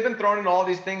like they've been throwing in all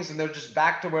these things, and they're just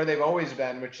back to where they've always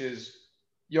been, which is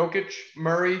Jokic,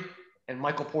 Murray, and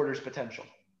Michael Porter's potential.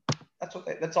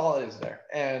 That's all it is there.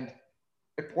 And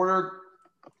if Porter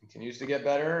continues to get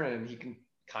better and he can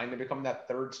kind of become that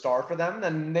third star for them,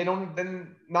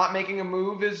 then not making a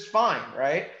move is fine,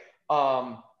 right?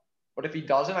 But if he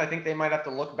doesn't, I think they might have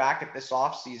to look back at this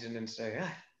offseason and say,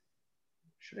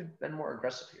 should have been more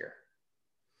aggressive here.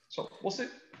 So we'll see.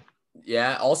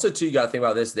 Yeah. Also, too, you got to think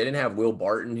about this. They didn't have Will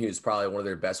Barton, who's probably one of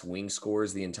their best wing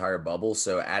scorers the entire bubble.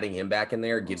 So adding him back in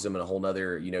there gives them a whole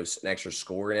nother, an extra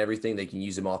score and everything. They can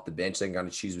use him off the bench. They can kind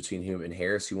of choose between him and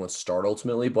Harris, who wants to start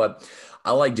ultimately. But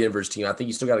I like Denver's team. I think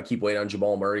you still got to keep waiting on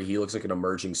Jamal Murray. He looks like an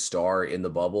emerging star in the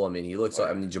bubble. I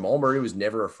mean, Jamal Murray was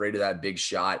never afraid of that big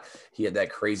shot. He had that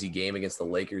crazy game against the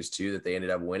Lakers, too, that they ended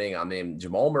up winning. I mean,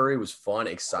 Jamal Murray was fun,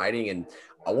 exciting, and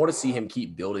I want to see him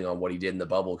keep building on what he did in the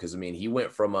bubble because, I mean, he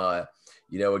went from a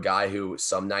guy who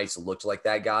some nights looked like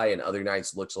that guy and other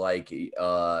nights looked like the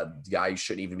guy who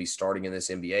shouldn't even be starting in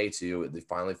this NBA to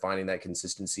finally finding that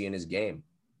consistency in his game.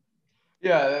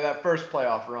 Yeah, that first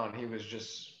playoff run, he was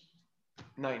just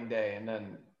night and day. And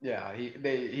then, yeah,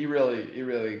 he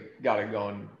really got it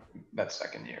going that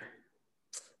second year.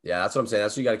 Yeah, that's what I'm saying.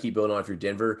 That's what you got to keep building on if you're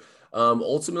Denver.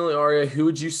 Ultimately, Aria, who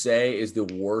would you say is the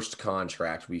worst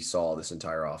contract we saw this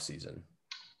entire offseason?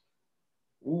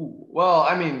 Ooh, well,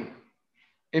 I mean,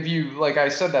 if you, like I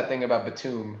said, that thing about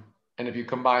Batum, and if you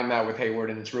combine that with Hayward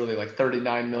and it's really like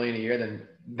 $39 million a year, then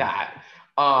that.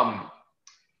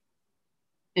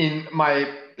 In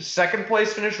my second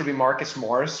place finish would be Marcus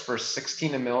Morris for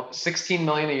 $16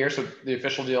 million a year. So the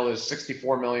official deal is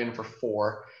 $64 million for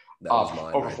four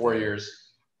over right 4 years.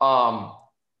 I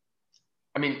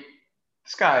mean,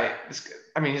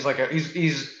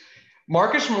 he's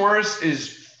Marcus Morris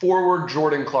is forward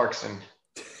Jordan Clarkson.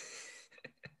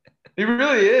 He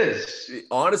really is.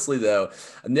 Honestly, though,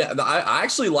 I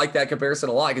actually like that comparison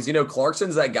a lot because,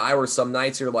 Clarkson's that guy where some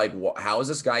nights you're like, how is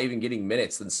this guy even getting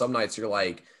minutes? Then some nights you're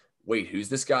like, wait, who's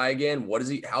this guy again?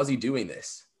 How's he doing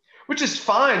this? Which is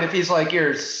fine if he's like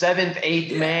your seventh,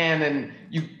 eighth man and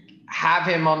you have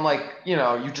him on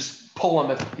you just pull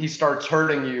him if he starts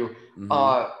hurting you.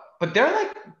 Mm-hmm. But they're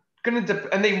like going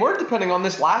to, and they were depending on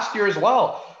this last year as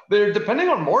well. They're depending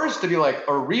on Morris to be like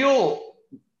a real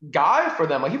guy for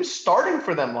them. Like he was starting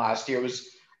for them last year.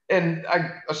 And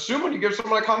I assume when you give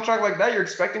someone a contract like that, you're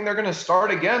expecting they're going to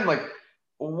start again. Like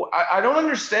I don't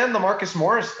understand the Marcus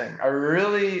Morris thing. I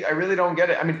really don't get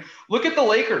it. I mean, look at the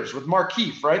Lakers with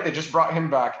Markieff, right? They just brought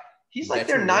him back. He's like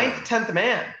their 9th, 10th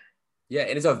man. Yeah,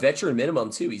 and it's a veteran minimum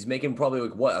too. He's making probably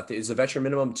like what? Is a veteran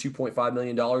minimum $2.5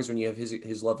 million when you have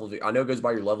his level of? I know it goes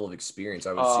by your level of experience.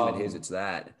 I would assume at his it's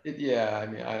that. Yeah, I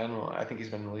mean, I don't know. I think he's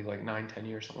been in the league like 9-10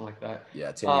 years, something like that.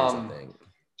 Yeah, 10 years, I think.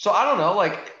 So I don't know.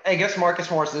 Like, I guess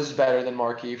Marcus Morris is better than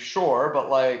Markieff, sure, but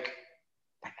like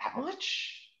that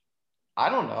much? I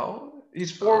don't know.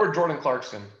 He's forward Jordan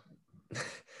Clarkson.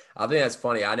 I think that's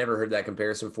funny. I never heard that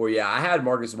comparison before. Yeah, I had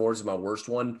Marcus Morris as my worst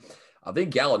one. I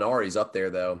think Gallinari's up there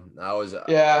though.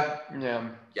 Yeah.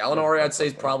 Gallinari, I'd say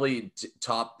is probably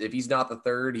top. If he's not the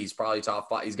third, he's probably top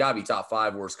 5. He's got to be top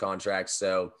 5 worst contracts.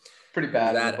 So pretty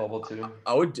bad in the bubble too.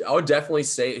 I would definitely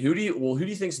say who do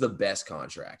you think is the best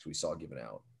contract we saw given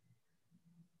out?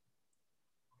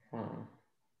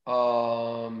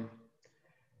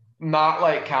 Not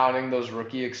like counting those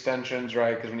rookie extensions,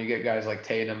 right? Because when you get guys like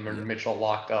Tatum and Mitchell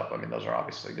locked up, I mean, those are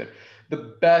obviously good.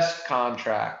 The best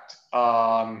contract.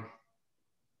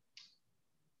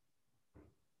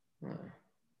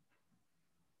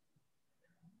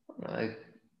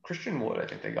 Christian Wood, I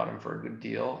think they got him for a good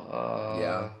deal.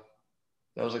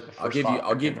 That was like the first in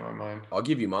my mind. I'll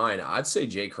give you mine. I'd say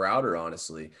Jay Crowder,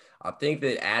 honestly. I think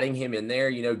that adding him in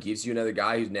there, gives you another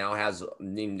guy who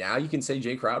now you can say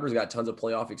Jay Crowder's got tons of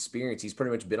playoff experience. He's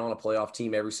pretty much been on a playoff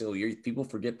team every single year. People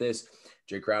forget this.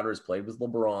 Jay Crowder has played with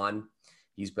LeBron.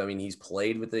 He's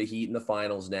played with the Heat in the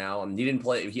finals now. He didn't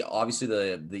play. He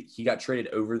obviously he got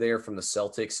traded over there from the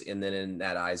Celtics, and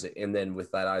then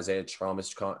with that Isaiah Thomas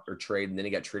trade, and then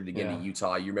he got traded again to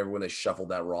Utah. You remember when they shuffled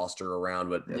that roster around,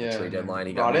 but at the trade deadline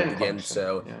he got moved again.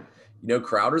 So,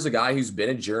 Crowder's a guy who's been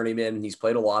a journeyman. He's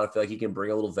played a lot. I feel like he can bring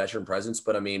a little veteran presence.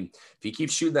 But I mean, if he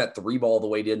keeps shooting that 3 ball the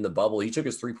way he did in the bubble, he took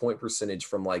his 3-point percentage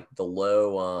from like the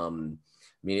low.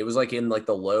 It was like in like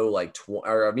the low, like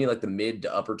the mid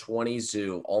to upper 20s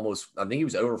to almost, I think he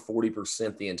was over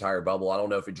 40% the entire bubble. I don't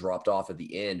know if it dropped off at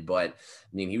the end, but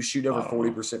he was shooting over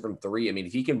 40% from 3.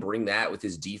 If he can bring that with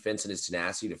his defense and his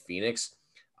tenacity to Phoenix,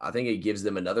 I think it gives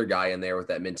them another guy in there with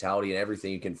that mentality and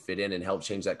everything who can fit in and help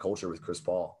change that culture with Chris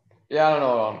Paul. Yeah, I don't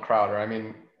know on Crowder. I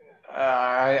mean,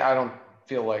 I don't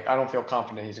feel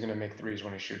confident he's going to make threes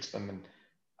when he shoots them. And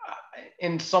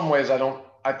in some ways,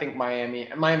 I think Miami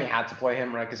had to play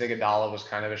him, right? Because Iguodala was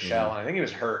kind of a shell, and I think he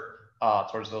was hurt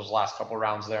towards those last couple of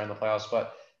rounds there in the playoffs.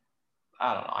 But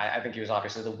I don't know. I think he was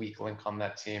obviously the weak link on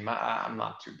that team. I'm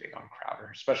not too big on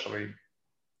Crowder, especially.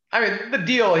 I mean, the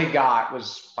deal he got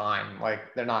was fine.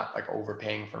 Like they're not like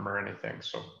overpaying for him or anything,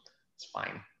 so it's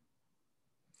fine.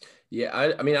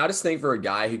 Yeah, I mean, I just think for a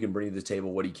guy who can bring to the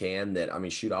table what he can, that I mean,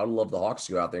 shoot, I'd love the Hawks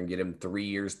to go out there and get him 3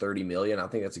 years, 30 million. I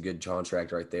think that's a good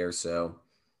contract right there. So,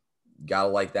 gotta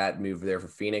like that move there for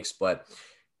Phoenix. But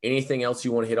anything else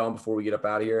you want to hit on before we get up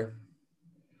out of here?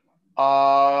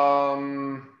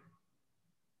 Trying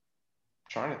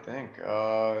to think.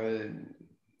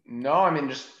 No, I mean,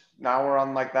 just now we're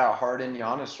on like that Harden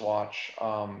Giannis watch.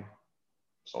 So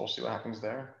we'll see what happens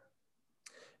there.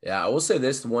 Yeah, I will say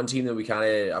this: the one team that we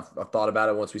kind of I've thought about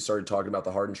it once we started talking about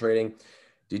the Harden trading.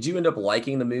 Did you end up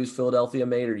liking the moves Philadelphia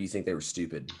made, or do you think they were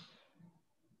stupid?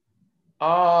 No,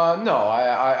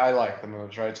 I like the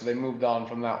moves, right? So they moved on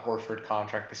from that Horford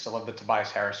contract. They still have the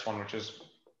Tobias Harris one, which is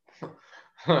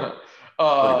Pretty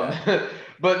bad.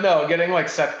 but no, getting like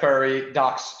Seth Curry,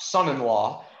 Doc's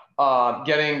son-in-law,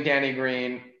 getting Danny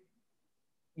Green,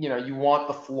 you want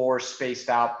the floor spaced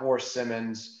out for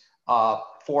Simmons,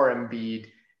 for Embiid.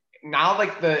 Now,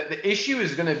 like the issue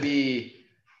is going to be,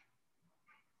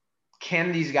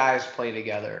 can these guys play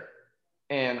together?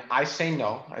 And I say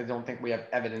no. I don't think we have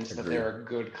evidence that Agreed. they're a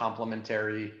good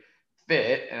complementary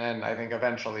fit. And I think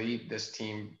eventually this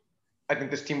team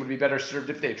would be better served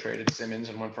if they traded Simmons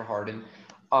and went for Harden.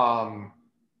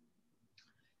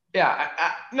 Yeah,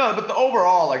 no, but the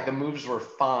overall, like the moves were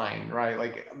fine, right?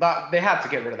 Like that, they had to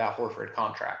get rid of that Horford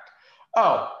contract.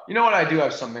 Oh, you know what? I do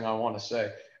have something I want to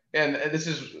say, and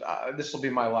this will be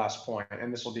my last point,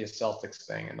 and this will be a Celtics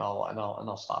thing, and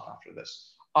I'll stop after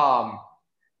this.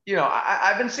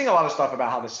 I've been seeing a lot of stuff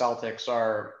about how the Celtics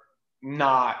are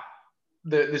not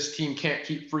this team can't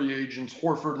keep free agents.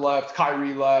 Horford left,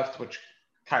 Kyrie left, which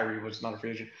Kyrie was not a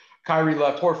free agent. Kyrie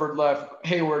left, Horford left,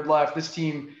 Hayward left. This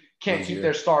team can't keep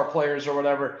their star players or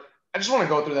whatever. I just want to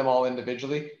go through them all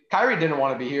individually. Kyrie didn't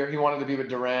want to be here. He wanted to be with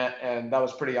Durant, and that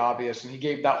was pretty obvious. And he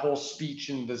gave that whole speech,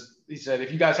 and he said,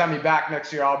 if you guys have me back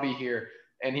next year, I'll be here.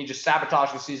 And he just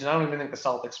sabotaged the season. I don't even think the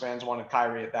Celtics fans wanted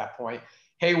Kyrie at that point.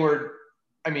 Hayward,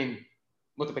 I mean,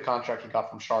 look at the contract he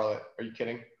got from Charlotte. Are you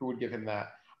kidding? Who would give him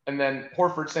that? And then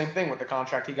Horford, same thing with the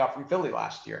contract he got from Philly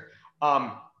last year.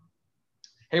 And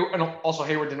also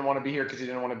Hayward didn't want to be here because he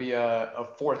didn't want to be a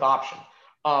fourth option.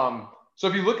 So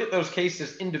if you look at those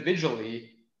cases individually,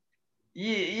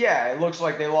 yeah, it looks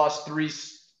like they lost three,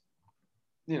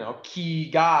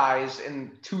 key guys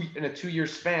in a 2-year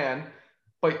span,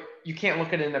 but you can't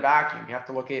look at it in a vacuum. You have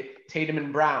to look at Tatum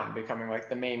and Brown becoming like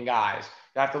the main guys.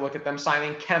 You have to look at them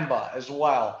signing Kemba as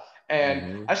well.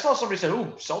 And I saw somebody said, "Oh,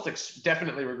 Celtics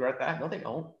definitely regret that." No, they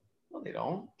don't. No, they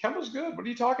don't. Kemba's good. What are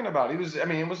you talking about? It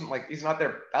wasn't like he's not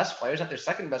their best player. He's not their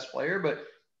second best player, but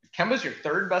if Kemba's your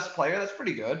third best player, that's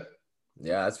pretty good.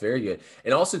 Yeah, that's very good.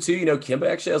 And also, too, Kimba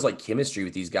actually has like chemistry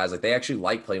with these guys. Like they actually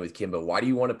like playing with Kimba. Why do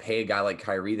you want to pay a guy like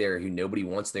Kyrie there who nobody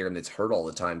wants there and that's hurt all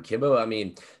the time?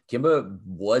 Kimba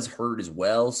was hurt as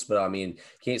well, but I mean,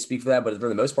 can't speak for that. But for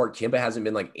the most part, Kimba hasn't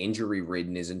been like injury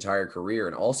ridden his entire career.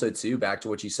 And also, too, back to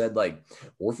what you said, like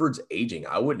Horford's aging.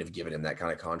 I wouldn't have given him that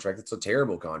kind of contract. It's a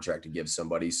terrible contract to give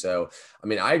somebody. So, I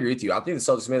mean, I agree with you. I think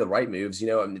the Celtics made the right moves.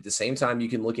 At the same time, you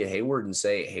can look at Hayward and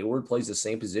say Hayward plays the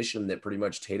same position that pretty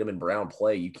much Tatum and Brown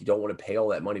play. You don't want to pay all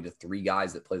that money to 3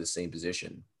 guys that play the same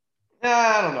position.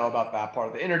 I don't know about that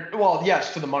part of the well,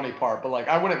 yes, to the money part, but like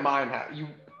I wouldn't mind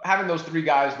having those 3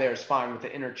 guys there is fine with the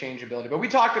interchangeability. But we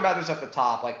talked about this at the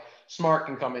top. Like Smart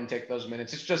can come in and take those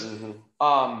minutes. It's just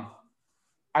I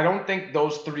don't think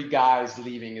those 3 guys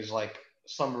leaving is like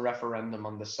some referendum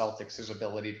on the Celtics'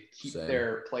 ability to keep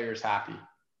their players happy.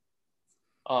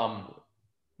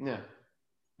 Yeah.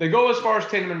 They go as far as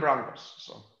Tatum and Brown goes.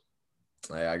 So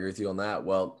I agree with you on that.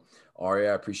 Well, Ari,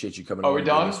 I appreciate you coming on and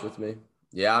doing this with me.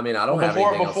 Yeah, I mean, I don't have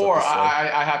anything else to say.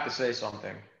 I have to say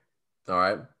something. All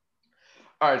right.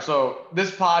 All right, so this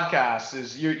podcast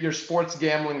is your sports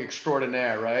gambling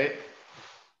extraordinaire, right?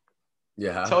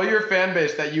 Yeah. Tell your fan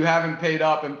base that you haven't paid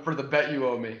up and for the bet you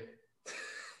owe me.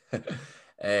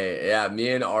 Hey, yeah,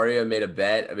 me and Aria made a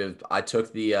bet. I mean, I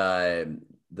took the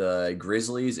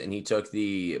Grizzlies and he took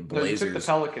the Blazers. No, you took the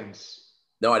Pelicans.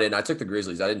 No, I didn't. I took the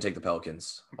Grizzlies. I didn't take the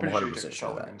Pelicans. I'm 100%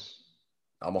 sure that.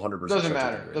 I'm 100% Doesn't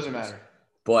matter. Doesn't matter.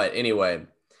 But anyway,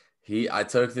 I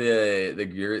took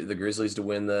the Grizzlies to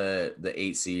win the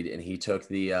 8 seed, and he took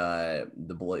the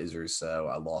Blazers. So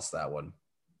I lost that one.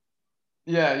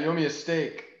 Yeah, you owe me a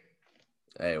steak.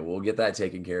 Hey, we'll get that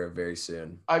taken care of very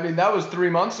soon. I mean, that was 3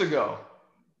 months ago.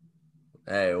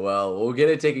 Hey, well, we'll get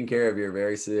it taken care of here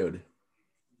very soon.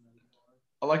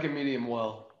 I like a medium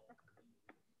well.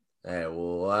 Hey,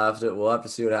 we'll have to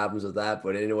see what happens with that.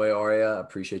 But anyway, Arya, I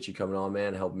appreciate you coming on,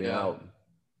 man. Help me Yeah. out.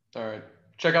 All right.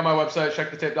 Check out my website,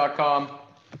 checkthetape.com.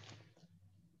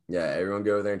 Yeah, everyone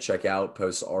go over there and check out.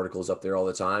 Post articles up there all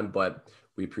the time. But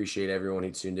we appreciate everyone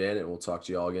who tuned in, and we'll talk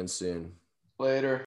to you all again soon. Later.